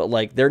 but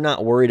like they're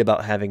not worried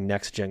about having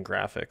next gen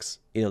graphics.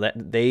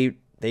 That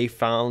they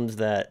found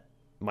that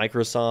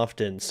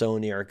Microsoft and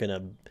Sony are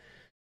gonna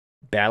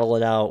battle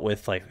it out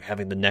with like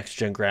having the next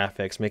gen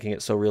graphics, making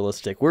it so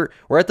realistic. We're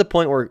at the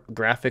point where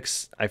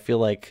graphics, I feel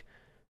like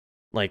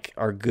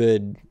are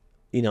good,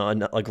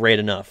 like great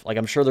enough. Like,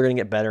 I'm sure they're gonna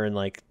get better in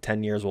like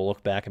 10 years. We'll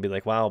look back and be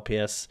like, wow,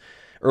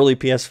 early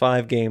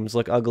PS5 games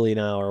look ugly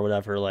now or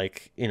whatever.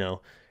 Like, your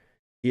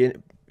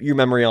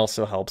memory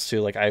also helps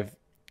too. Like, I've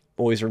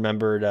always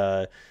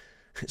remembered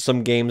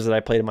some games that I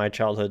played in my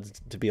childhood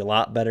to be a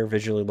lot better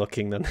visually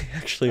looking than they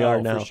actually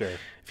are now. For sure.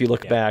 If you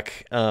look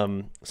back,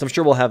 so I'm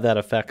sure we'll have that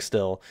effect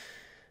still.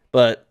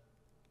 But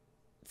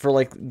for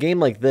like a game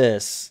like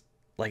this,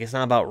 like, it's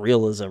not about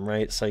realism,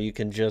 right? So you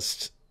can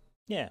just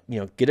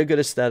get a good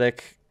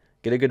aesthetic,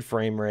 get a good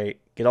frame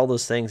rate, get all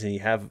those things,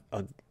 and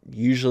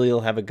usually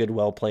you'll have a good,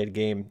 well played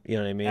game. You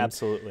know what I mean?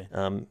 Absolutely.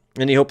 And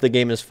you hope the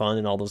game is fun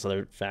and all those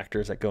other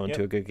factors that go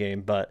into a good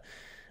game. But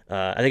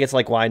I think it's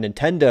like why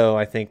Nintendo,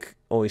 I think,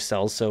 always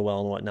sells so well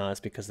and whatnot. It's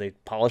because they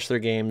polish their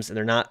games and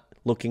they're not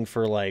looking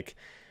for like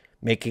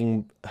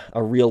making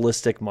a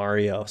realistic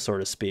Mario, so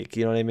to speak.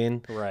 You know what I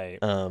mean? Right.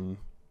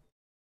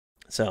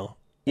 So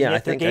yeah, I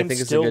think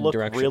it's still a good look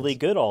direction. really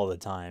good all the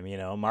time.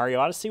 Mario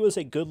Odyssey was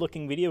a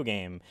good-looking video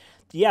game.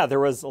 Yeah, there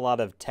was a lot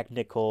of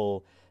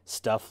technical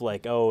stuff,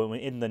 like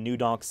in the New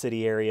Donk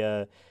City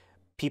area,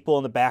 people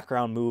in the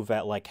background move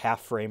at like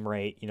half frame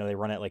rate. They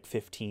run at like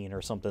 15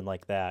 or something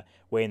like that,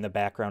 way in the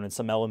background, and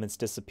some elements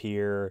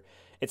disappear.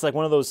 It's like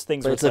one of those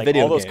things where it's like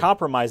all those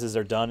compromises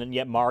are done, and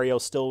yet Mario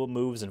still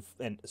moves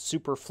and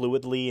super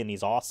fluidly, and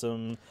he's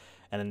awesome.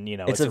 And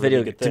it's a video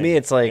really good thing. To me,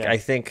 it's like I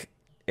think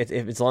if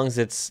as long as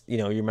it's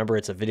you remember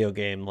it's a video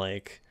game.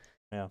 Like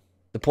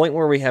the point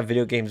where we have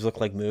video games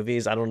look like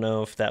movies, I don't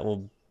know if that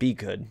will be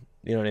good.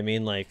 You know what I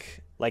mean?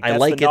 Like that's I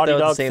like the Naughty it though.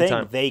 Dog At the same thing.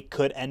 time, They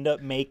could end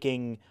up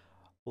making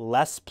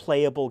less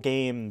playable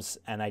games,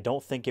 and I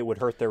don't think it would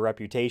hurt their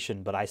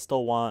reputation, but I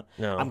still want...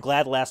 No. I'm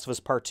glad Last of Us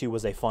Part 2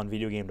 was a fun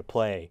video game to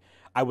play.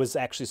 I was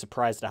actually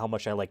surprised at how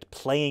much I liked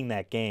playing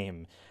that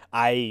game.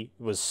 I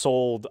was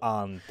sold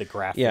on the Yeah,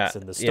 graphics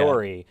and the yeah.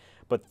 story,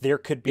 but there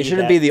could be It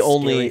shouldn't that be the scary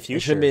only.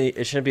 future.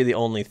 It shouldn't be the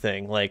only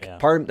thing. Like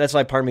Yeah. that's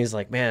why part of me is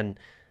like, man,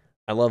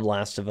 I love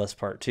Last of Us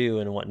Part 2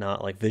 and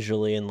whatnot, like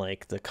visually and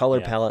like the color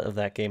Yeah. palette of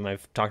that game.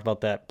 I've talked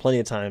about that plenty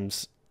of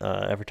times.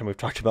 Every time we've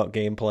talked about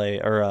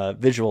gameplay or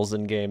visuals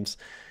in games,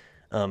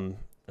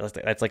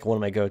 that's like one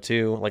of my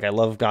go-to. Like I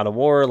love God of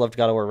War, loved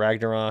God of War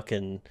Ragnarok,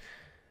 and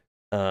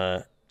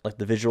like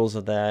the visuals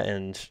of that.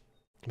 And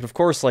but of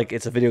course, like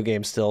it's a video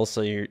game still,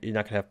 so you're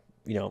not gonna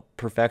have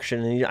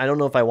perfection. And I don't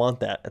know if I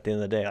want that at the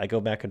end of the day. I go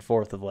back and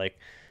forth of like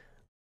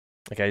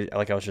I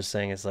was just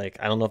saying, it's like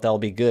I don't know if that'll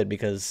be good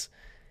because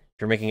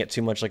if you're making it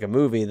too much like a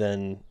movie,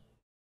 then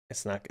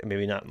it's not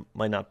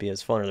might not be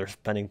as fun, or they're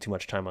spending too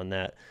much time on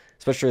that,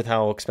 especially with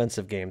how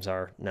expensive games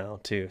are now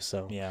too.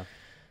 So Yeah.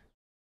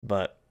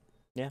 but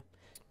Yeah.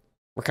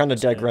 we're kind of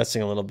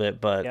digressing a little bit,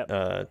 but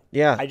Yep.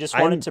 yeah, I just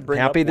wanted to bring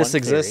happy up this one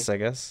exists, theory. I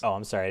guess. Oh,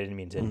 I'm sorry. I didn't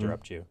mean to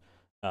interrupt you.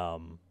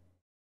 No,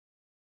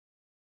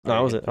 I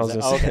was gonna oh,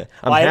 say okay.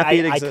 I'm Well, happy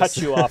it I cut exists.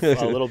 you off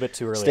a little bit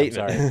too early.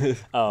 Statement.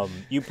 I'm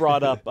sorry. You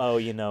brought up,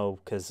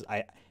 because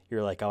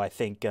you're like, I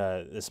think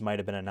this might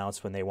have been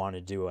announced when they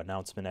wanted to do an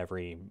announcement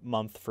every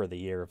month for the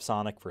year of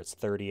Sonic for its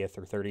 30th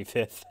or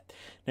 35th.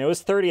 And it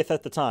was 30th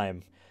at the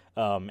time,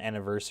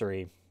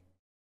 anniversary.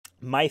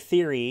 My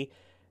theory,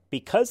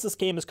 because this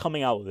game is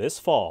coming out this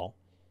fall,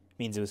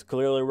 means it was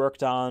clearly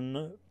worked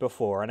on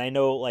before. And I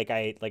know, like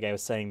I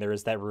was saying, there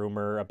is that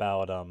rumor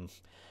about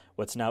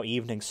what's now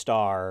Evening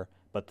Star,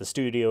 but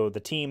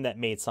the team that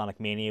made Sonic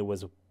Mania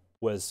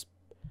was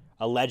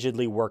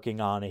allegedly working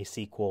on a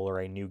sequel or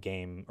a new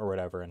game or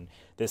whatever, and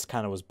this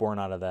kind of was born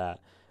out of that.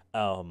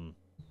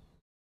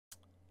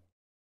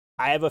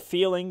 I have a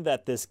feeling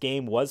that this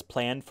game was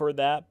planned for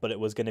that, but it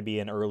was going to be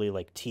an early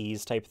like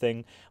tease type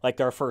thing.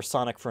 Like our first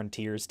Sonic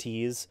Frontiers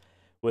tease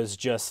was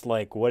just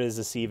like, what does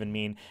this even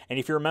mean? And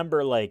if you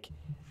remember, like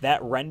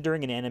that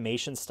rendering and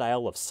animation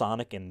style of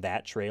Sonic in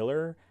that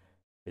trailer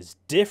is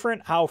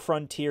different how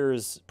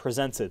Frontiers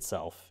presents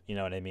itself. You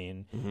know what I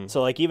mean? Mm-hmm.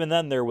 So like even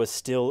then there was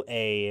still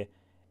that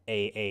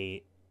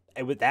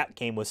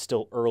game was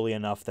still early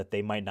enough that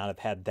they might not have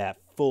had that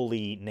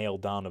fully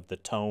nailed down of the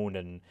tone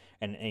and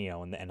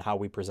how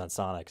we present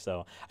Sonic.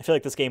 So I feel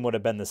like this game would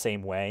have been the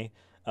same way.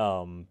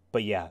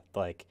 But yeah,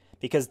 like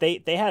because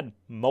they had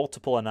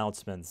multiple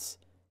announcements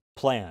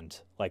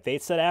planned. Like they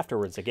said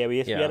afterwards, like we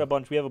have a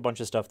bunch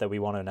of stuff that we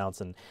want to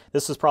announce, and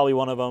this was probably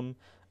one of them.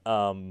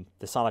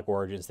 The Sonic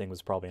Origins thing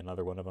was probably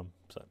another one of them.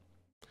 So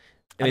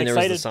I mean, there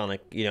was the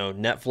Sonic,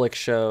 Netflix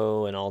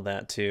show and all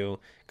that too.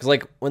 Because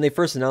like when they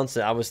first announced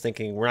it, I was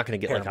thinking we're not going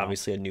to get like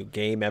obviously a new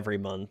game every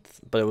month,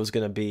 but it was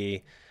going to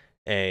be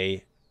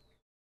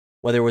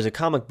whether it was a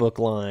comic book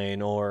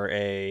line or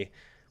a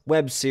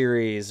web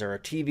series or a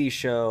TV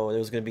show, it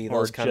was going to be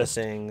those kind of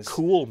things.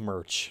 Cool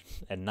merch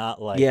and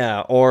not like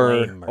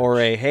or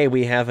a hey,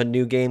 we have a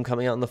new game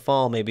coming out in the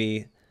fall.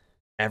 Maybe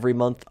every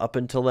month up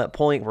until that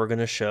point, we're going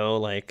to show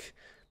like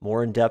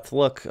more in-depth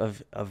look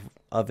of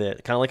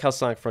it, kind of like how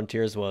Sonic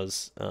Frontiers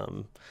was,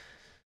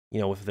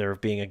 with there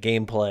being a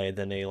gameplay,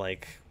 then I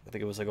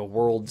think it was like a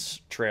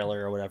world's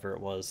trailer or whatever it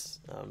was,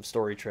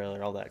 story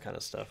trailer, all that kind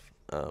of stuff.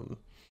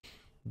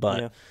 But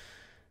yeah.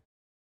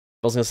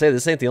 I was gonna say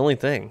this ain't the only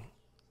thing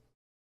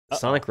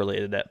Sonic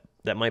related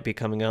that might be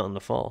coming out in the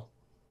fall.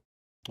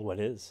 What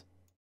is?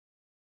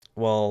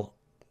 Well,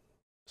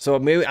 so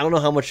maybe I don't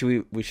know how much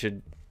we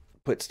should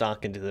put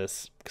stock into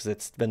this because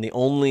it's been the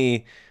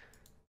only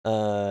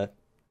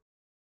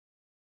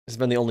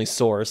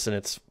source, and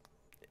it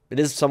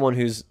is someone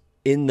who's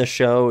in the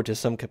show to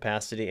some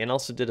capacity and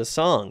also did a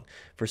song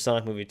for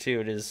Sonic Movie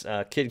 2. It is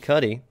Kid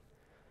Cudi,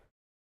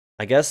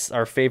 I guess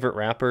our favorite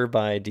rapper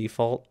by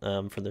default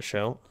for the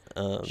show,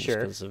 sure,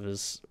 because of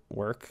his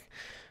work.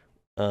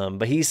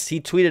 But he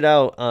tweeted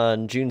out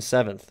on June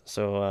 7th,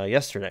 so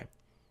yesterday.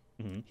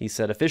 Mm-hmm. He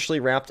said, officially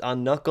wrapped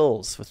on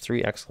Knuckles with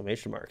 3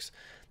 exclamation marks.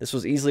 This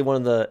was easily one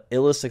of the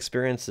illest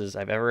experiences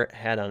I've ever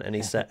had on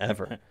any set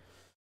ever.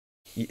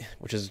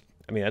 Which is,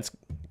 I mean, that's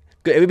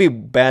good. It would be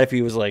bad if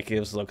it was like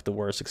the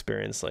worst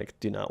experience. Like,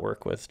 do not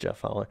work with Jeff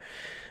Fowler.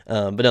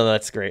 But no,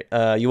 that's great.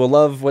 You will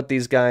love what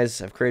these guys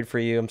have created for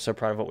you. I'm so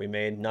proud of what we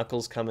made.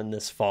 Knuckles coming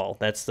this fall.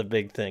 That's the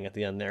big thing at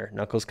the end there.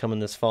 Knuckles coming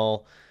this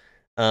fall.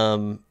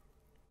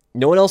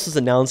 No one else has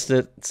announced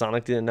it.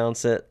 Sonic didn't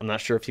announce it. I'm not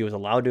sure if he was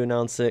allowed to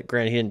announce it.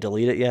 Granted, he didn't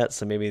delete it yet,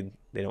 so maybe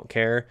they don't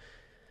care.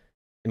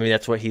 Maybe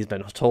that's what he's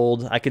been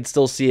told. I could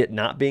still see it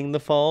not being the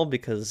fall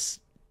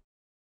because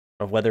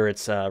of whether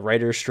it's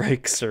writer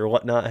strikes or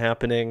whatnot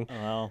happening.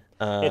 Well,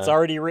 it's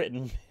already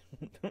written.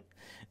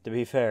 To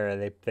be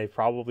fair, they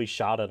probably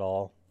shot it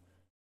all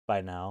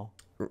by now.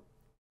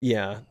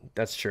 Yeah,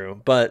 that's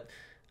true. But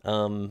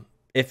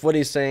if what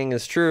he's saying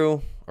is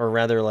true, or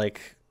rather,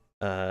 like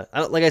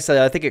I said,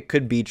 I think it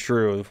could be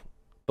true,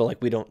 but like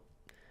I don't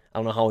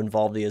know how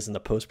involved he is in the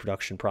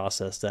post-production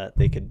process that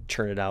they could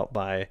churn it out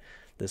by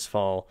this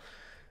fall.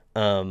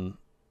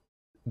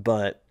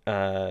 But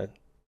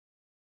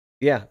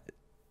yeah.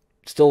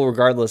 still,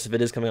 regardless if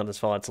it is coming out this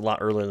fall, it's a lot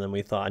earlier than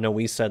we thought. I know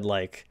we said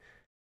like,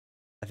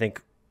 I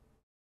think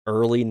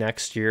early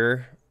next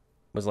year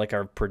was like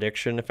our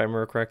prediction, if I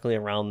remember correctly,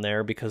 around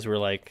there, because we're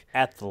like,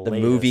 At the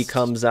latest. movie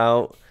comes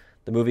out.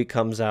 The movie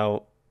comes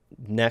out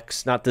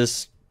next, not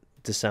this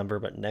December,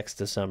 but next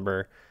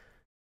December.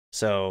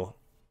 So,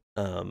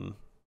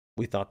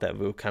 we thought that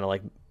would kind of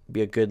like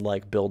be a good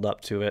like build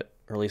up to it,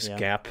 or at least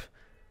gap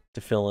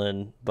to fill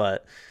in.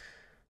 But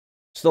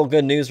still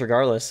good news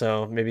regardless.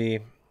 So maybe,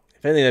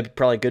 if anything, that'd be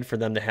probably good for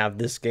them to have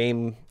this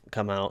game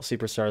come out,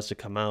 Superstars to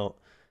come out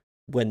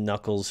when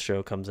Knuckles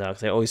show comes out,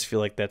 because I always feel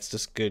like that's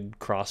just good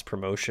cross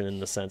promotion in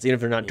the sense, even if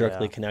they're not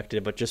directly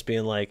connected, but just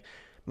being like,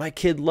 my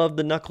kid loved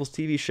the Knuckles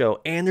TV show,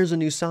 and there's a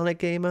new Sonic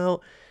game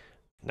out.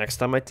 Next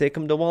time I take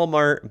him to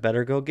Walmart,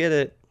 better go get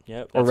it.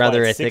 Yep. Or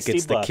rather, I think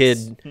it's the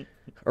kid,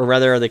 or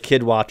rather, the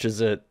kid watches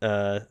it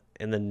and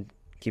then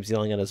keeps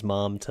yelling at his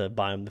mom to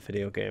buy him the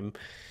video game.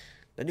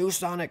 The new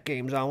Sonic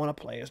games, I want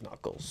to play as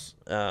Knuckles.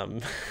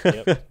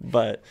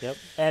 But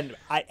and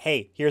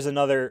here's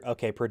another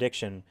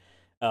prediction.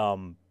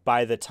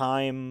 By the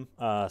time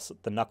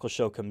the Knuckles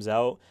show comes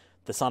out,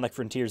 the Sonic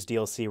Frontiers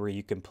DLC, where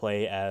you can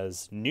play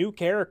as new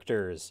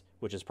characters,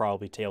 which is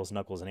probably Tails,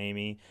 Knuckles, and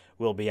Amy,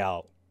 will be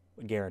out.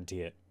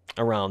 Guarantee it.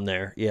 Around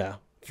there, yeah,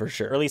 for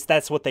sure. Or at least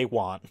that's what they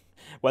want.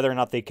 Whether or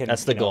not they can,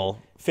 that's the goal.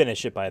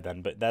 Finish it by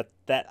then. But that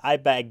I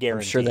guarantee.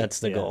 I'm sure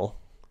that's the goal.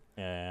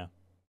 Yeah.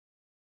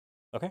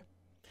 Okay.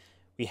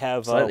 We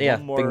have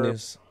one more big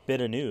news.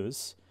 Bit of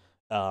news.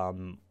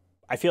 I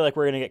feel like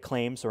we're gonna get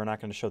claimed, so we're not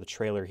gonna show the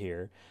trailer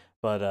here.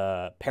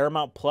 But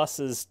Paramount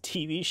Plus's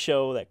TV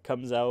show that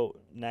comes out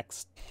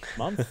next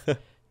month,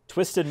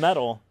 Twisted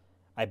Metal,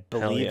 I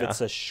believe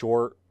it's a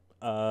short,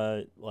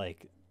 I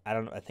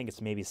think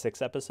it's maybe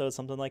 6 episodes,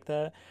 something like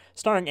that,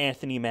 starring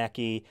Anthony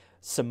Mackie,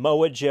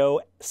 Samoa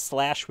Joe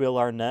 / Will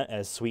Arnett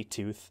as Sweet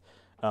Tooth.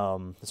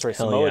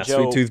 Samoa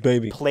Joe Sweet Tooth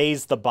baby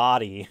plays the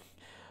body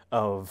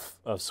of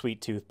Sweet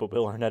Tooth, but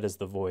Will Arnett is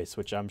the voice,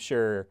 which I'm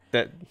sure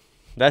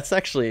that's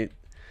gonna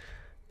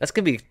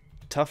be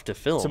tough to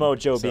film. Samoa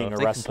Joe being a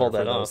wrestler,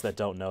 for those that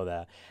don't know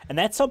that. And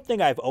that's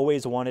something I've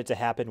always wanted to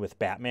happen with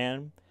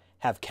Batman.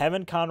 Have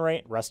Kevin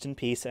Conroy, rest in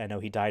peace. I know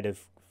he died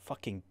of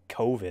fucking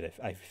COVID,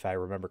 if I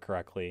remember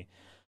correctly.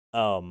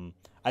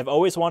 I've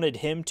always wanted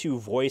him to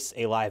voice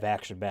a live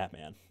action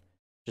Batman.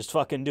 Just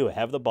fucking do it.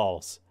 Have the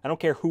balls. I don't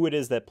care who it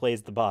is that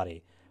plays the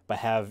body, but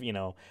have,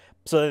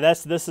 so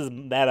this is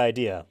that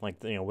idea. Like,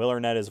 Will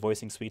Arnett is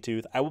voicing Sweet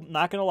Tooth. I'm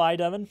not gonna lie,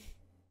 Devin.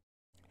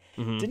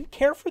 Didn't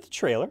care for the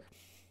trailer.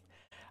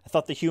 I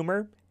thought the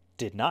humor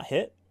did not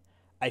hit.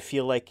 I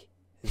feel like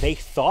they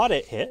thought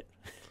it hit.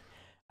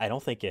 I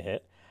don't think it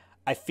hit.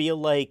 I feel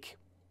like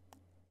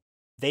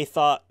they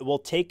thought, we'll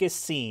take a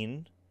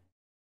scene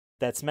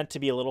that's meant to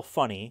be a little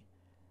funny,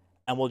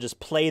 and we'll just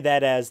play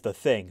that as the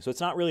thing. So it's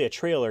not really a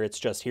trailer. It's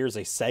just, here's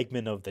a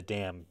segment of the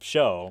damn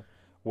show,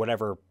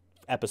 whatever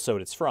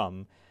episode it's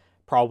from.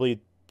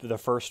 Probably the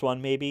first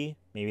one, maybe.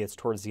 Maybe it's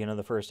towards the end of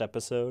the first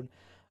episode.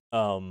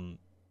 Because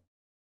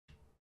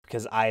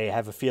I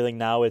have a feeling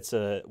now it's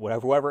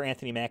whoever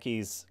Anthony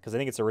Mackie's, because I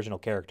think it's original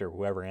character,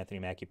 whoever Anthony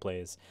Mackie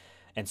plays,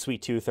 and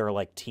Sweet Tooth are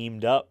like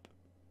teamed up.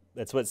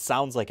 That's what it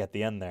sounds like at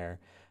the end there,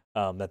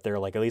 that they're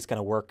like at least going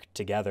to work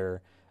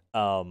together.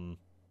 So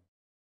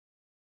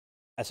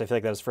I feel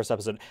like that was the first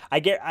episode.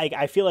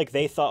 I feel like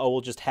they thought, we'll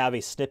just have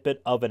a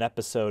snippet of an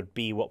episode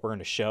be what we're going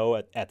to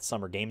show at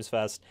Summer Games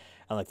Fest,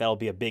 and like that'll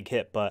be a big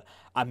hit. But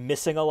I'm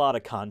missing a lot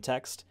of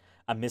context.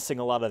 I'm missing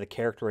a lot of the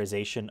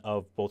characterization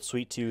of both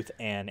Sweet Tooth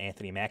and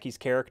Anthony Mackie's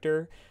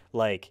character.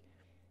 Like,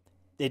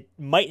 it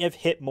might have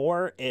hit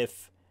more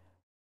if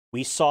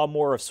we saw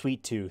more of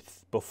Sweet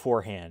Tooth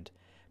beforehand,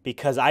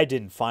 because I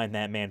didn't find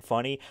that man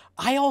funny.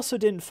 I also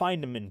didn't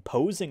find him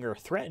imposing or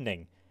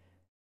threatening.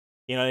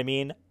 You know what I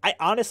mean?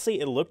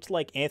 It looked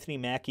like Anthony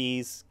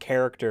Mackie's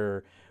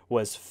character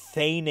was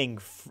feigning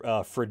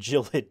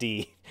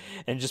fragility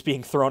and just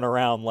being thrown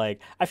around. Like,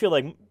 I feel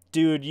like,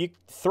 dude, you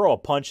throw a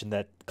punch and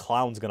that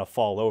clown's gonna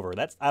fall over.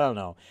 I don't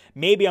know.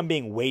 Maybe I'm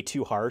being way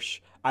too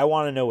harsh. I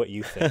want to know what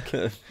you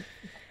think.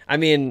 I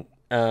mean,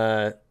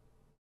 I've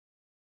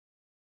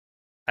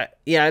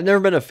never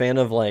been a fan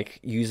of like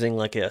using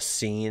like a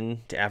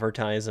scene to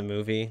advertise a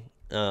movie.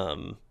 At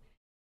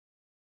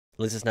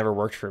least it's never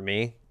worked for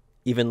me.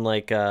 Even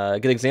like a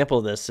good example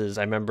of this is,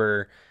 I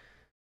remember,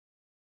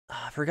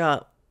 I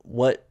forgot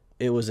what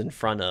it was in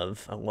front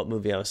of, what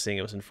movie I was seeing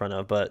it was in front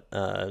of, but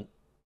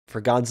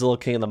for Godzilla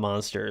King of the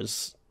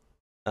Monsters,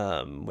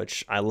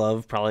 which I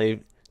love,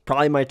 probably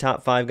my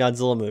top 5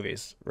 Godzilla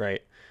movies,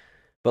 right?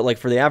 But like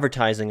for the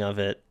advertising of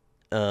it,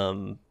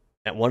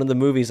 at one of the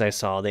movies I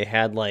saw, they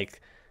had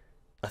like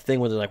a thing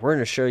where they're like, we're going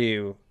to show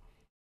you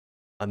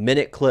a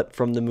minute clip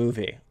from the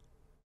movie.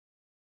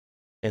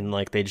 And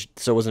like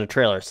so it wasn't a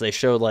trailer. So they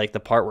showed like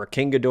the part where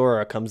King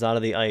Ghidorah comes out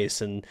of the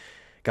ice and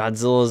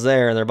Godzilla's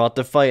there and they're about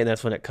to fight, and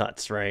that's when it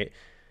cuts, right?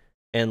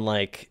 And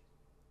like,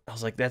 I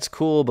was like, that's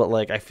cool, but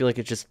like, I feel like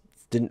it just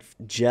didn't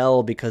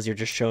gel because you're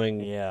just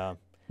showing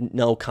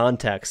no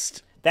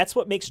context. That's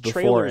what makes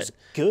trailers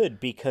good,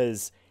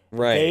 because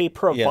Right. they Yeah.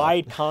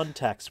 provide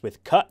context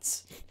with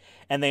cuts,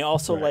 and they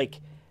also Right.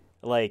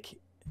 like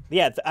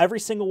yeah, every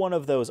single one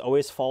of those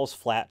always falls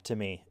flat to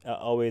me,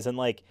 always. And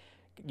like,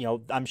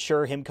 I'm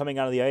sure him coming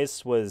out of the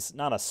ice was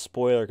not a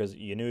spoiler because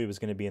you knew he was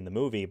going to be in the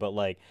movie, but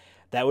like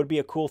that would be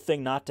a cool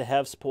thing not to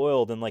have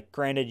spoiled. And like,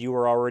 granted, you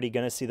were already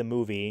going to see the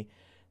movie,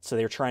 so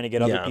they were trying to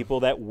get other Yeah. people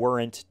that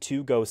weren't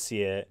to go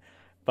see it.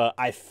 But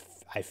I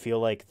feel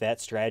like that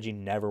strategy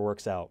never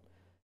works out.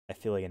 I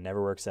feel like it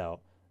never works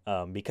out,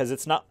 because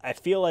it's not. I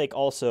feel like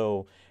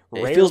also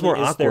It feels rarely more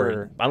is awkward.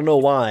 there. I don't know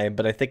why,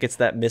 but I think it's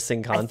that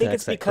missing I think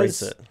it's context that creates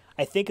because it.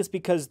 I think it's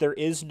because there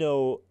is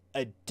no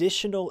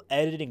additional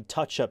editing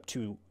touch up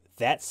to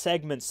that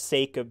segment's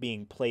sake of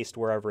being placed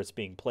wherever it's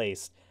being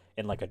placed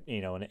in like a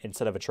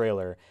instead of a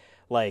trailer.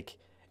 Like,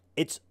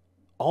 it's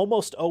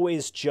almost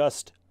always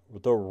just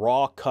the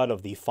raw cut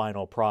of the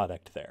final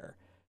product there.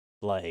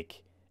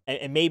 Like,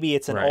 and maybe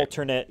it's an Right.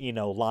 alternate,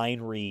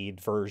 line read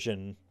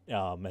version,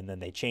 and then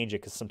they change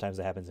it because sometimes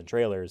it happens in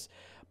trailers.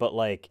 But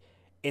like,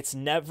 it's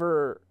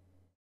never.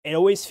 It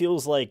always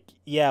feels like,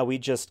 yeah, we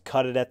just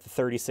cut it at the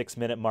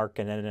 36-minute mark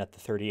and then at the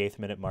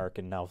 38th-minute mark,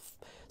 and now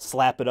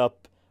slap it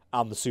up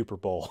on the Super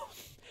Bowl.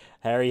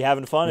 Are you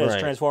having fun? It's Right.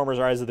 Transformers: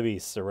 Rise of the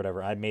Beasts or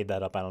whatever. I made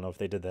that up. I don't know if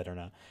they did that or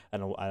not. I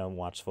don't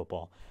watch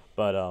football,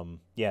 but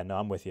yeah, no,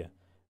 I'm with you.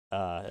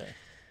 Uh,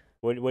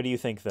 what do you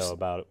think though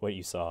about what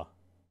you saw?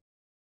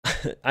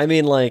 I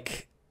mean,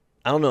 like,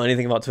 I don't know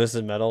anything about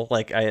Twisted Metal.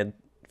 Like, I had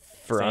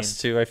for Same.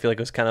 us too. I feel like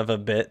it was kind of a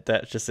bit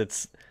that just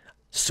it's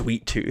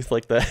Sweet Tooth,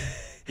 like the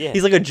Yeah,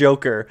 he's like a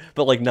Joker,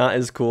 but like not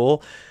as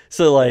cool.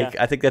 So yeah. like,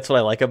 I think that's what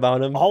I like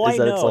about him All is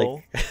I that it's like,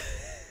 know,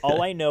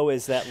 all I know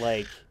is that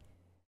like,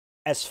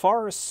 as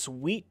far as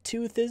Sweet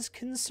Tooth is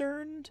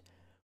concerned,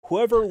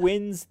 whoever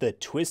wins the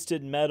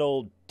Twisted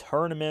Metal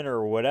tournament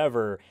or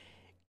whatever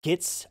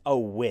gets a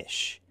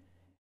wish.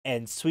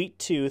 And Sweet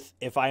Tooth,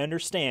 if I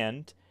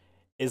understand,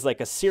 is like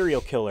a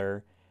serial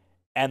killer,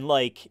 and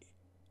like,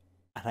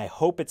 and I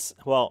hope it's,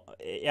 well,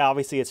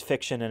 obviously it's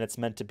fiction and it's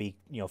meant to be,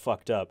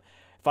 fucked up.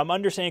 If I'm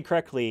understanding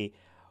correctly,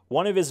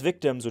 one of his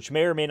victims, which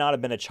may or may not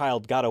have been a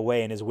child, got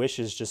away, and his wish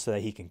is just so that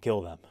he can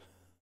kill them.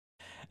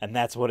 And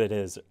that's what it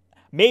is.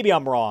 Maybe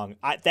I'm wrong.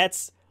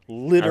 That's I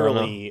don't know.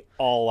 literally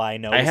all I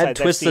know. I had Besides,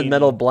 I've Twisted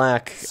Metal seen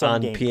Black some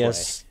on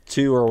gameplay.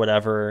 PS2 or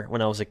whatever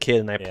when I was a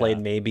kid, and I played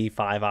Yeah, maybe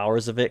 5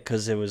 hours of it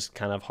because it was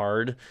kind of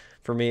hard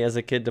for me as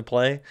a kid to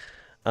play.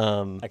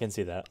 I can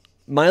see that.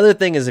 My other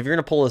thing is if you're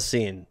gonna pull a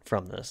scene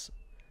from this,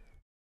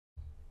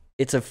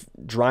 it's a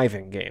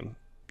driving game.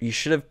 You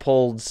should have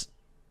pulled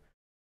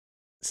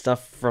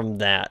stuff from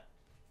that.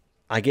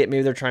 I get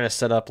maybe they're trying to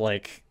set up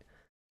like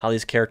how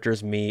these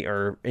characters meet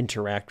or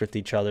interact with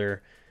each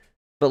other.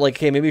 But like,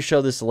 hey, maybe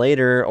show this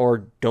later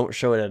or don't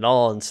show it at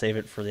all and save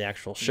it for the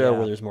actual show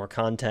where Yeah. there's more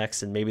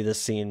context and maybe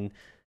this scene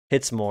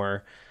hits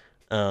more.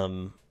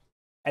 Um,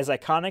 As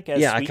iconic as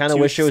yeah, I Sweet kind of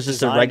wish it Tooth's was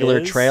just a design regular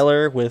is,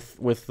 trailer with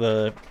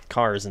the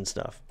cars and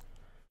stuff.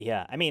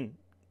 yeah, I mean,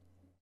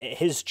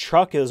 his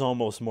truck is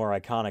almost more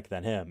iconic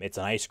than him. It's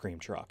an ice cream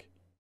truck.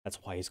 That's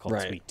why he's called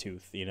Right. Sweet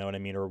Tooth. You know what I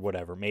mean, or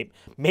whatever.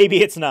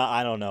 Maybe it's not.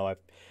 I don't know.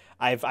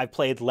 I've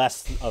played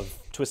less of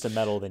Twisted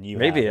Metal than you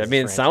have. Maybe. I as a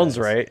mean, it sounds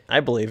franchise. right.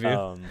 I believe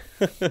you.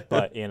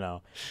 But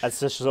that's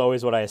just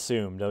always what I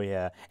assumed. Oh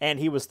yeah, and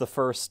he was the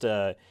first.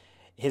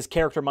 His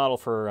character model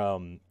for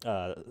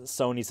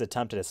Sony's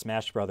attempt at a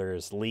Smash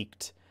Brothers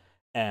leaked,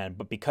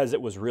 but because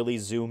it was really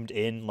zoomed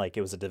in, like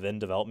it was a in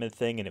development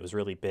thing, and it was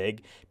really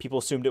big, people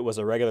assumed it was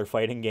a regular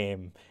fighting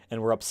game,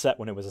 and were upset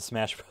when it was a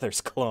Smash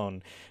Brothers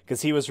clone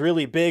because he was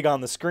really big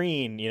on the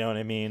screen. You know what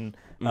I mean?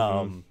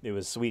 It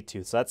was Sweet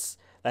Tooth. So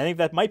I think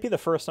that might be the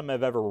first time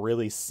I've ever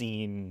really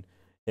seen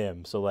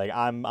him. So like,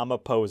 I'm a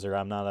poser.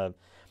 I'm not a.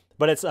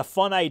 But it's a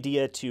fun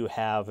idea to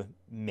have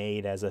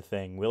made as a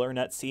thing. Will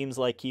Arnett seems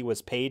like he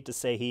was paid to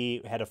say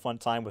he had a fun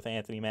time with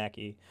Anthony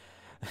Mackie.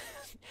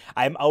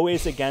 I'm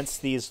always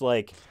against these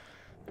like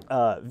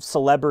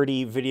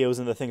celebrity videos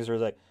and the things where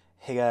it's like,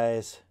 hey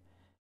guys,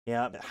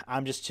 yeah,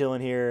 I'm just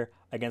chilling here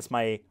against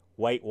my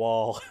white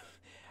wall.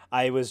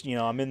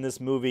 I'm in this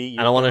movie.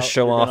 I don't want to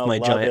show you're off gonna my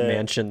love giant it.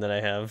 mansion that I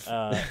have.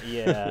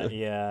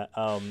 Yeah.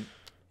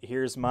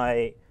 Here's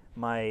my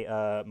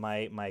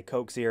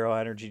Coke Zero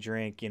energy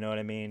drink. You know what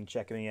I mean?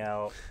 Check me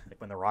out. Like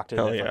when The Rock did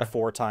Hell it yeah. like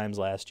 4 times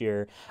last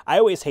year. I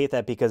always hate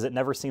that because it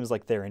never seems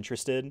like they're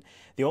interested.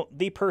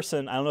 The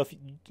person, I don't know if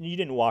you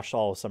didn't watch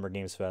all of Summer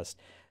Games Fest.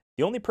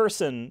 The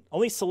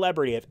only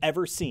celebrity I've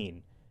ever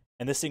seen,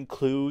 and this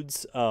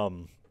includes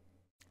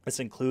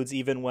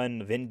even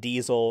when Vin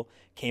Diesel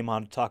came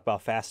on to talk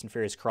about Fast and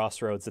Furious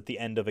Crossroads at the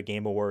end of a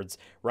Game Awards.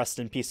 Rest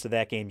in peace to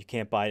that game. You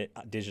can't buy it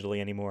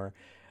digitally anymore.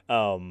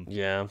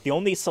 Yeah. The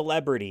only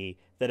celebrity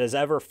that has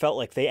ever felt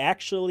like they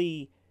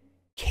actually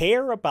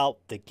care about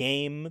the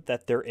game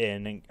that they're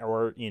in,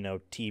 or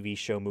TV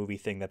show, movie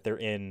thing that they're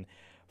in,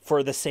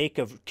 for the sake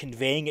of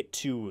conveying it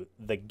to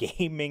the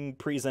gaming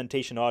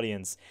presentation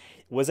audience,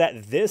 was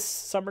at this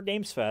Summer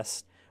Games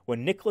Fest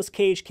when Nicolas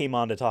Cage came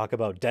on to talk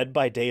about Dead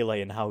by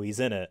Daylight and how he's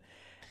in it.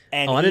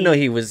 And Oh, I didn't know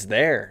he was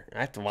there. I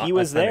have to watch. He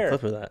was find a there,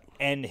 clip of that.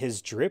 and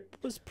his drip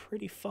was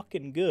pretty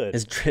fucking good.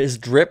 His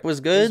drip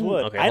was good.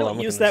 Okay, I hold on, don't I'm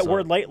use looking that this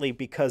word up. lightly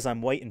because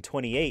I'm white and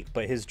 28,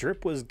 but his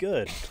drip was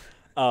good.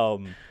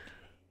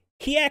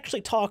 He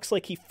actually talks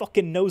like he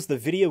fucking knows the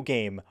video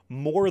game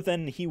more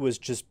than he was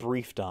just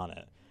briefed on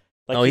it.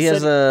 Like Oh, he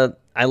has a.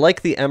 I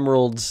like the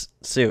Emerald's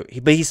suit,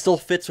 but he still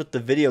fits with the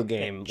video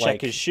game. Check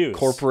like his shoes.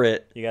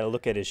 Corporate. You got to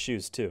look at his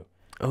shoes too.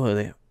 Oh, are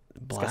they He's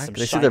got black? some They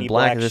say shiny they're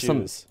black. black There's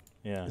shoes.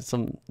 Yeah.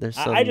 There's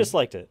some. I just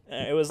liked it.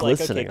 It was like,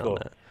 okay, glistening on cool.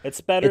 that.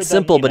 It's better. It's than,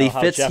 simple, you but know, he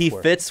how fits. Jeff He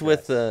worked. fits with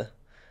Yes. the.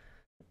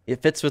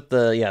 It fits with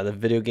the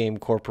video game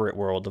corporate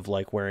world of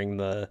like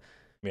wearing a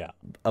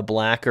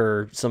black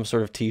or some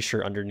sort of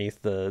t-shirt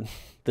underneath the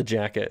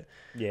jacket.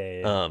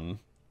 Yeah.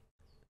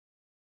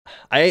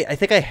 I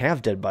think I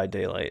have Dead by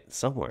Daylight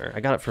somewhere. I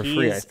got it for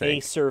free, I He's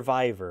think. a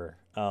survivor.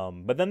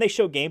 But then they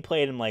show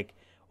gameplay, and I'm like,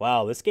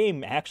 wow, this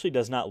game actually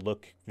does not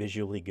look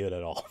visually good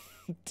at all.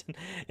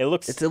 It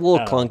looks. It's a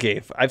little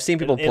clunky. I've seen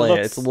people play it.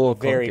 It's a little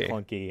very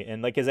clunky.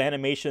 and like his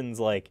animations,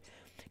 like,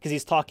 because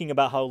he's talking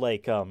about how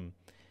like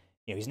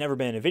he's never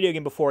been in a video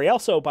game before. He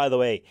also, by the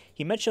way,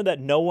 he mentioned that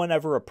no one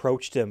ever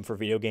approached him for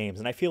video games,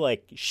 and I feel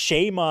like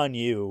shame on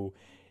you,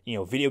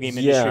 video game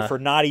industry for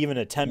not even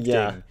attempting.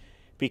 Yeah.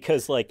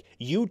 Because like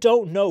you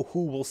don't know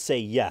who will say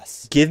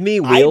yes. Give me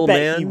I bet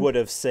Wheelman. he would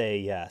have say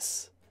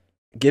yes.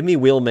 Give me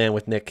Wheelman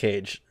with Nick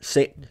Cage.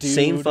 Same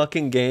Dude.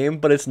 fucking game,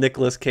 but it's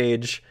Nicolas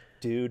Cage.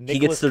 Dude, He gets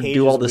Nicolas to Cage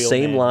do all is the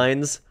same Wheelman.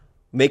 lines.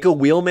 Make a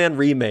Wheelman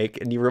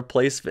remake, and you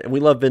replace. And we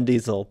love Vin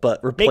Diesel,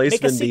 but replace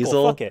Make a Vin sequel.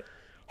 Diesel. Fuck it.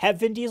 Have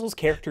Vin Diesel's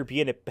character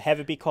be in it.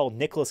 Have it be called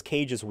Nicolas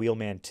Cage's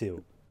Wheelman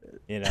 2.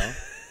 You know,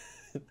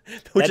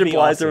 Which That'd be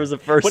implies there awesome. was a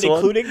first but one.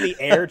 including the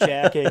air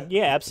jacket.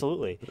 Yeah,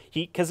 absolutely.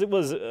 Because it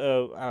was I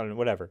don't know,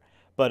 whatever.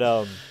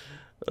 But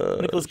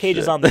Nicolas Cage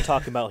is on there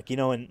talking about like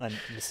and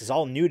this is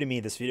all new to me,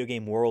 this video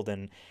game world,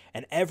 and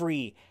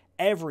every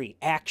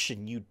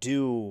action you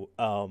do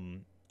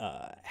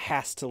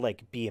has to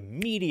like be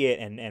immediate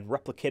and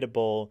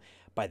replicatable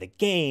by the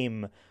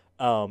game.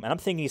 And I'm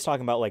thinking he's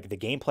talking about like the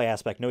gameplay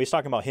aspect. No, he's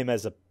talking about him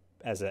as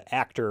an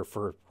actor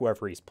for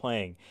whoever he's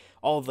playing.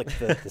 All of like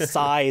the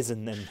sighs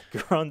and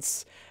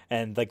grunts,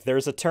 and like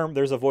there's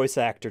a voice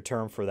actor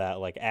term for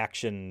that, like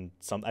action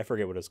I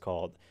forget what it's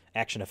called,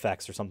 action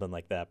effects or something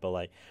like that. But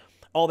like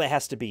all that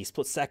has to be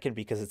split second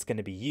because it's going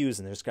to be used,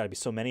 and there's got to be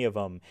so many of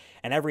them,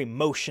 and every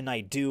motion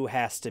I do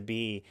has to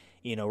be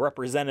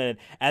represented.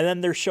 And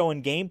then they're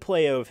showing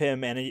gameplay of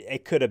him, and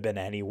it could have been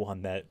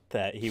anyone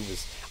that he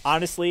was.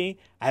 Honestly,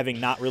 having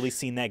not really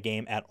seen that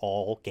game at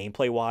all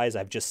gameplay wise,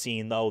 I've just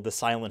seen the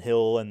Silent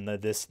Hill and the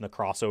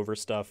crossover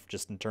stuff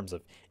just in terms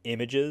of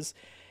images.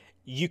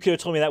 You could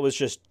have told me that was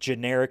just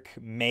generic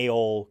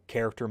male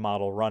character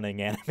model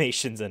running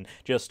animations and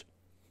just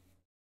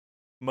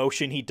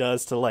motion he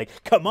does to like,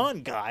 come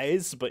on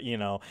guys, but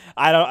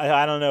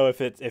I don't know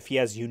if he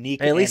has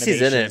unique At least he's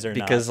in animations it or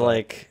because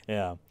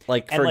not,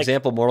 like for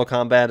example, Mortal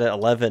Kombat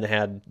 11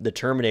 had the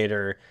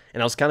Terminator,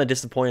 and I was kind of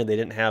disappointed they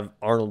didn't have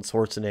Arnold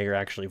Schwarzenegger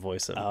actually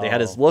voice him. They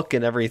had his look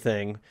and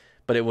everything,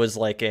 but it was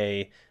like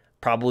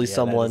probably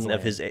someone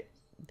of his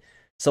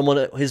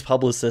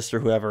publicist or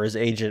whoever, his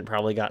agent,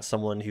 probably got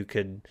someone who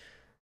could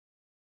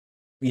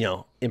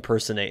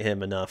impersonate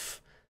him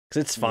enough,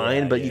 because it's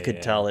fine, but you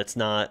could tell it's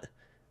not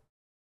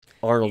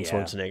Arnold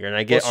Schwarzenegger. And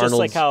I get it's just Arnold's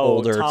like how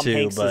older Tom too,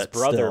 Hanks' but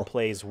brother still.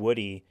 plays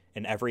Woody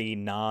in every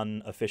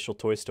non-official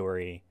Toy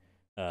Story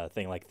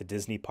thing, like the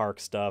Disney park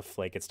stuff.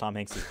 Like it's Tom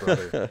Hanks'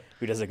 brother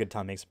who does a good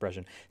Tom Hanks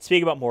impression.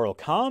 Speaking about Mortal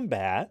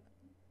Kombat,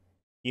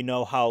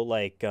 how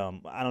like I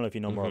don't know if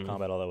you know Mortal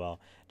Kombat all that well.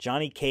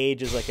 Johnny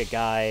Cage is like a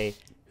guy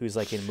who's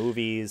like in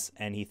movies,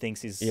 and he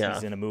thinks he's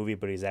in a movie,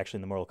 but he's actually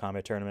in the Mortal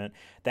Kombat tournament.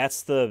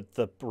 That's the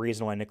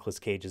reason why Nicolas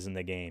Cage is in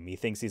the game. He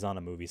thinks he's on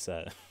a movie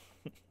set.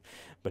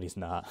 But he's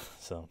not,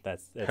 so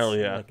that's hell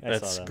yeah, like,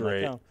 that's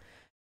great. Like,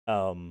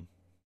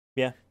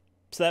 yeah.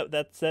 So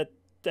that's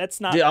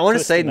not. Dude, I want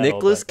to say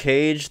Nicolas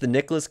Cage, the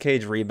Nicolas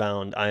Cage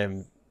rebound. I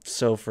am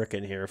so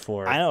freaking here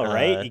for. I know,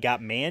 right? You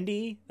got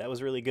Mandy. That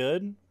was really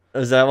good.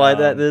 Is that why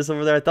that is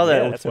over there? I thought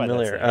that looked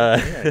familiar.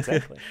 Yeah,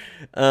 exactly.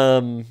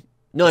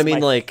 No, I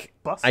mean like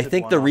I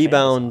think the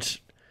rebound.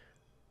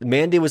 Amazon.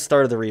 Mandy was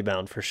start of the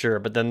rebound for sure,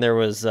 but then there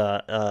was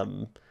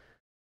the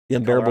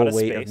unbearable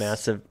weight of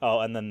massive.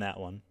 Oh, and then that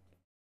one.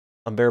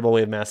 Unbearable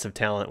Weight of Massive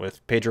Talent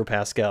with Pedro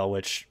Pascal,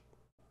 which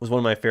was one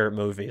of my favorite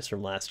movies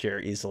from last year,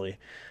 easily.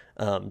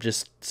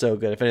 Just so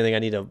good. If anything, I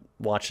need to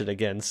watch it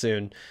again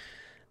soon.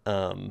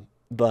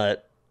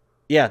 But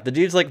yeah, the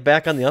dude's like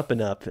back on the up and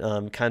up.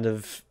 Kind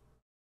of,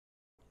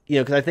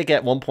 because I think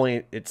at one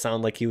point it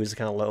sounded like he was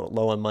kind of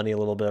low on money a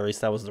little bit, or at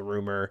least that was the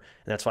rumor,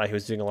 and that's why he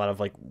was doing a lot of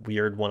like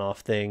weird one-off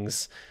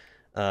things.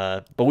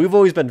 But we've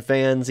always been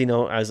fans,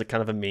 as a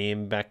kind of a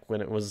meme back when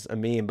it was a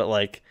meme, but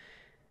like.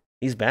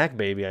 He's back,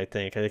 baby. I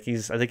think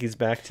he's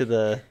back to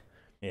the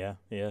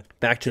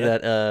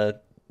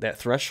that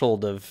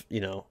threshold of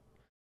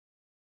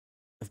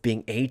of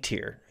being A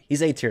tier.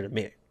 He's A tier to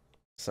me,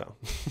 so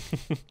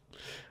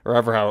or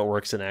however how it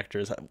works in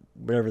actors,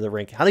 whatever the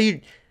rank. How do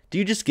you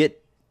just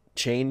get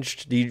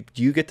changed? Do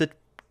you get to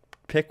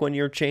pick when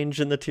you're changed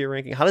in the tier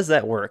ranking? How does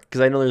that work?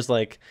 Because I know there's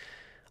like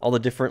all the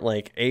different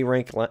like A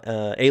rank,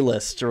 A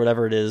list or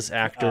whatever it is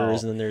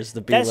actors, and then there's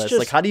the B list.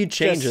 Like, how do you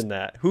change in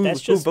that? Who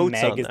votes on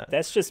that?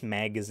 That's just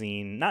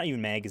magazine, not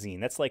even magazine.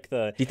 That's like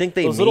Do you think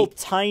those little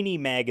tiny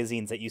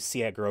magazines that you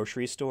see at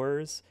grocery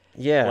stores?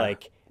 Yeah,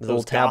 like the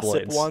those little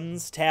gossip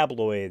ones,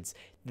 tabloids.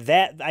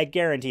 That I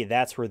guarantee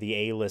that's where the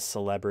A-list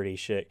celebrity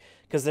shit.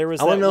 Because there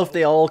was. I want to know if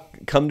they all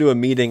come to a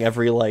meeting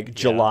every like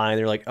July, and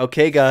they're like,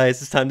 "Okay,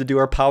 guys, it's time to do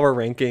our power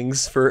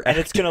rankings for." And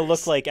it's gonna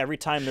look like every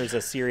time there's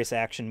a serious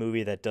action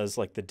movie that does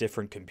like the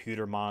different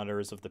computer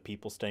monitors of the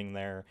people staying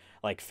there,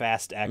 like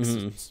Fast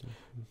X,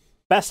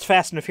 best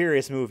Fast and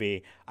Furious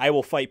movie. I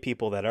will fight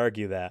people that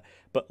argue that,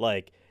 but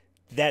like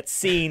that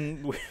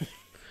scene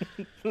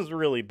was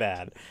really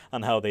bad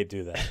on how they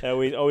do that.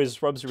 It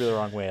always rubs me the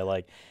wrong way.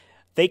 Like.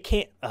 They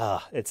can't.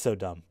 It's so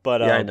dumb.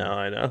 But yeah,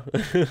 I know.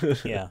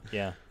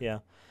 yeah.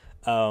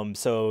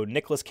 So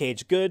Nicolas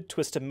Cage, good.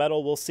 Twisted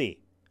Metal, we'll see.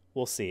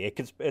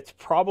 It's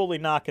probably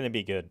not going to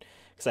be good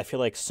because I feel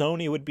like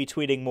Sony would be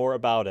tweeting more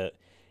about it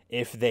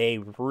if they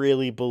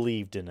really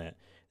believed in it.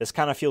 This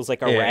kind of feels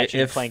like a Ratchet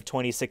and Clank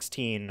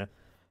 2016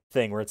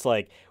 thing where it's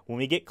like when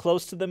we get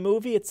close to the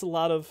movie, it's a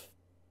lot of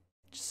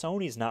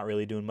Sony's not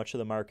really doing much of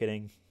the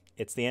marketing.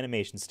 It's the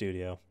animation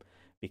studio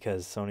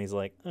because Sony's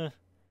like,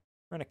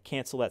 we're going to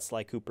cancel that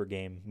Sly Cooper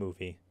game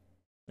movie.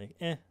 Like,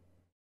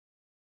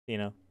 you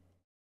know.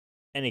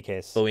 Any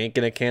case. But we ain't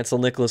going to cancel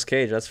Nicolas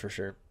Cage, that's for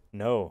sure.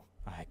 No.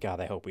 God,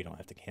 I hope we don't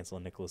have to cancel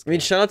Nicolas Cage. I mean,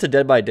 shout out to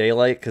Dead by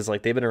Daylight, because,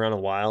 like, they've been around a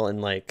while,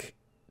 and, like,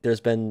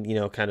 there's been, you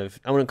know, kind of,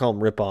 I wouldn't call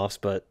them ripoffs,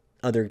 but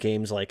other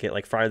games like it.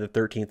 Like, Friday the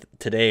 13th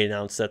today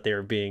announced that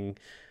they're I'm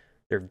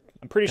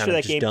pretty sure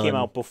that game came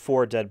out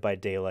before Dead by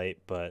Daylight,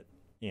 but,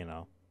 you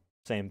know.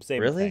 Same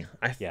really?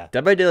 Thing. Yeah.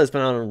 Dead by Daylight's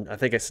been on, I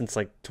think, since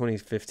like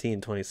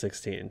 2015,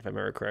 2016, if I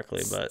remember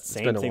correctly. But it's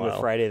been a while. Same thing with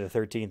Friday the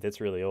 13th.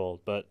 It's really old,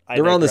 but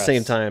they're around the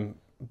same time.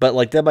 But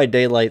like Dead by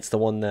Daylight's the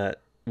one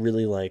that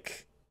really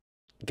like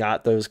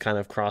got those kind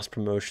of cross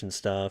promotion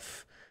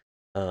stuff.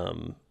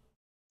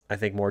 I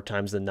think more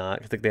times than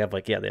not. I think they have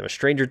they have a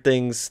Stranger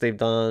Things they've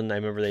done. I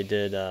remember they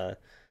did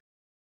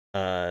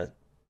they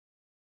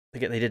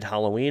did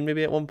Halloween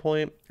maybe at one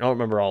point. I don't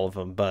remember all of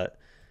them, but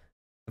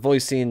I've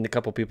always seen a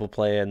couple people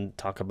play and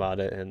talk about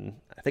it, and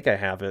I think I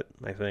have it.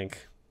 I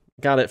think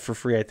got it for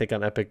free. I think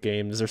on Epic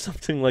Games or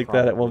something like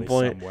that at one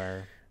point.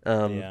 Somewhere.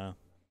 Yeah.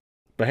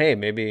 But hey,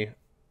 maybe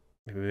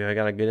I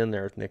gotta get in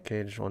there with Nick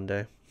Cage one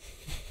day.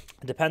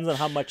 It depends on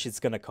how much it's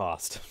gonna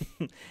cost.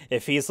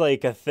 If he's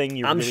like a thing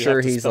you, I'm really sure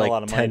have to he's spend like a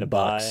lot of money to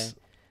 $10.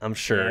 I'm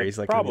sure he's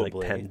like probably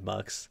gonna be like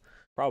 $10.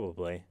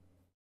 Probably.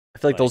 I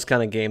feel like those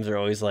kind of games are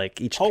always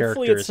like each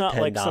hopefully character it's is not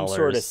 $10. like some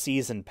sort of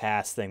season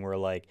pass thing where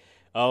like,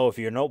 oh, if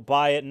you don't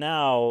buy it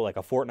now, like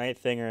a Fortnite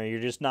thing, or you're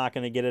just not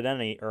going to get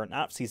it or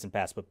not season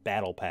pass, but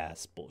battle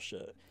pass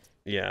bullshit.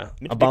 Yeah,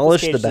 I mean,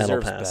 abolish the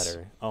battle pass.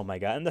 Better. Oh my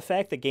god, and the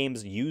fact that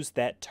games use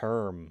that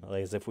term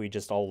like, as if we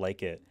just all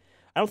like it.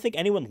 I don't think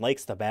anyone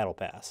likes the battle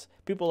pass.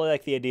 People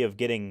like the idea of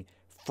getting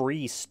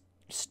free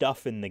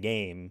stuff in the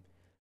game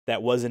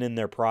that wasn't in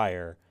there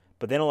prior,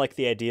 but they don't like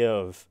the idea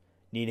of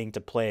needing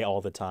to play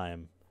all the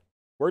time.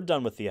 We're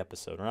done with the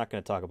episode. We're not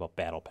going to talk about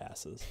battle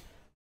passes.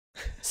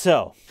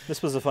 So,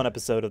 this was a fun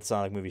episode of the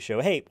Sonic Movie Show.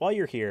 Hey, while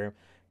you're here,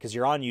 because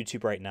you're on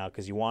YouTube right now,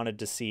 because you wanted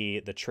to see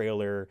the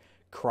trailer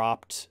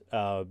cropped,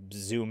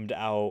 zoomed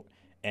out,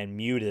 and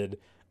muted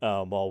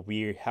while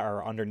we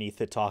are underneath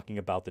it talking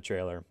about the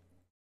trailer.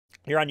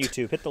 You're on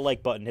YouTube. Hit the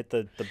like button, hit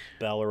the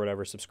bell or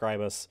whatever,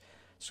 subscribe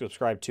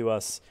to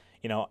us,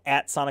 you know,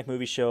 at Sonic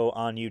Movie Show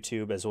on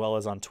YouTube, as well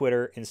as on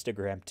Twitter,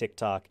 Instagram,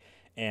 TikTok,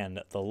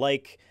 and the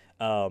like.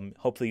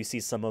 Hopefully you see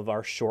some of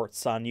our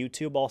shorts on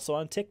YouTube, also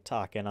on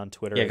TikTok and on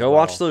Twitter. Yeah, go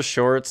watch those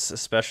shorts,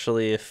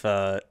 especially if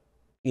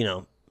you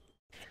know.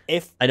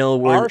 If I know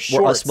we're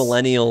us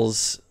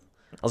millennials.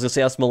 I was gonna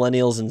say us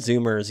millennials and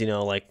Zoomers. You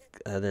know, like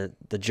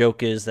the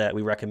joke is that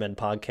we recommend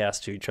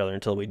podcasts to each other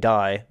until we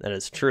die. That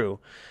is true.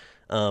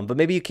 But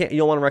maybe you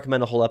don't want to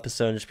recommend a whole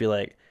episode and just be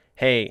like,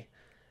 hey,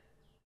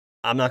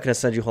 I'm not gonna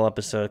send you a whole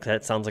episode because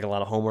that sounds like a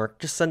lot of homework.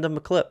 Just send them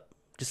a clip.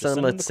 Just send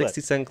them a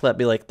 60-second clip.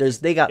 Be like,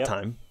 they got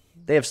time.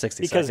 They have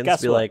 60 seconds.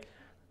 Guess be what? Like,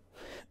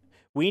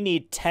 we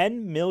need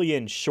 10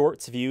 million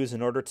shorts views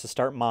in order to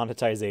start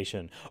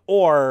monetization,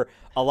 or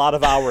a lot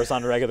of hours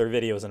on regular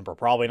videos, and we're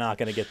probably not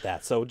going to get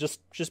that. So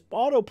just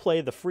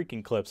autoplay the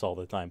freaking clips all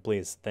the time,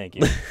 please. Thank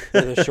you.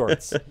 They're the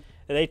shorts.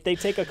 They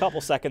take a couple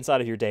seconds out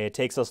of your day. It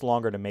takes us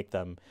longer to make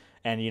them,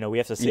 and you know we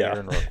have to sit here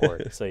and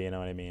record. So you know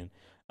what I mean.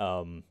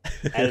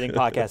 Editing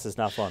podcasts is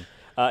not fun.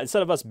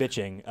 Instead of us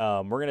bitching,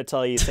 we're going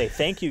to say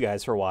thank you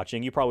guys for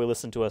watching. You probably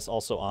listen to us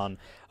also on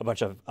a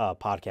bunch of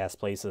podcast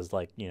places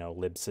like, you know,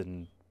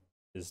 Libsyn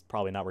is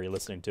probably not where you're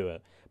listening to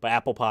it. But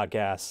Apple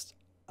Podcasts,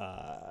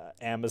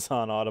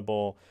 Amazon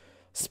Audible,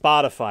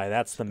 Spotify,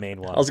 that's the main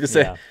one. I was gonna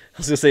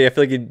say, I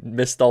feel like you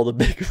missed all the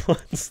big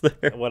ones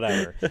there.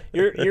 Whatever.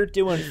 You're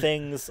doing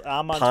things.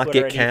 I'm on Pocket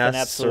Twitter at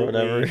Casts Ethan or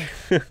whatever.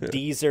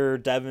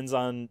 Deezer, Devin's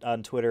on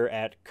Twitter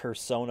at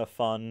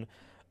CursonaFun.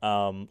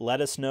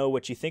 Let us know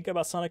what you think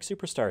about Sonic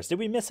Superstars. Did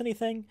we miss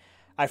anything?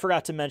 I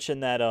forgot to mention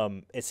that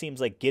it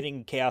seems like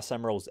getting Chaos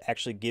Emeralds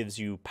actually gives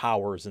you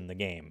powers in the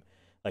game.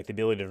 Like the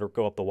ability to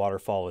go up the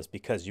waterfall is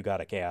because you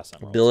got a Chaos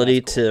Emerald.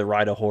 Ability so cool. to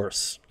ride a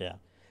horse. Yeah.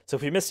 So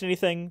if you missed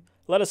anything,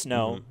 let us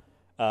know.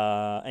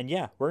 And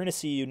yeah, we're going to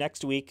see you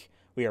next week.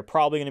 We are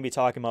probably going to be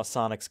talking about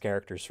Sonic's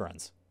characters,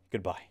 friends.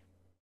 Goodbye.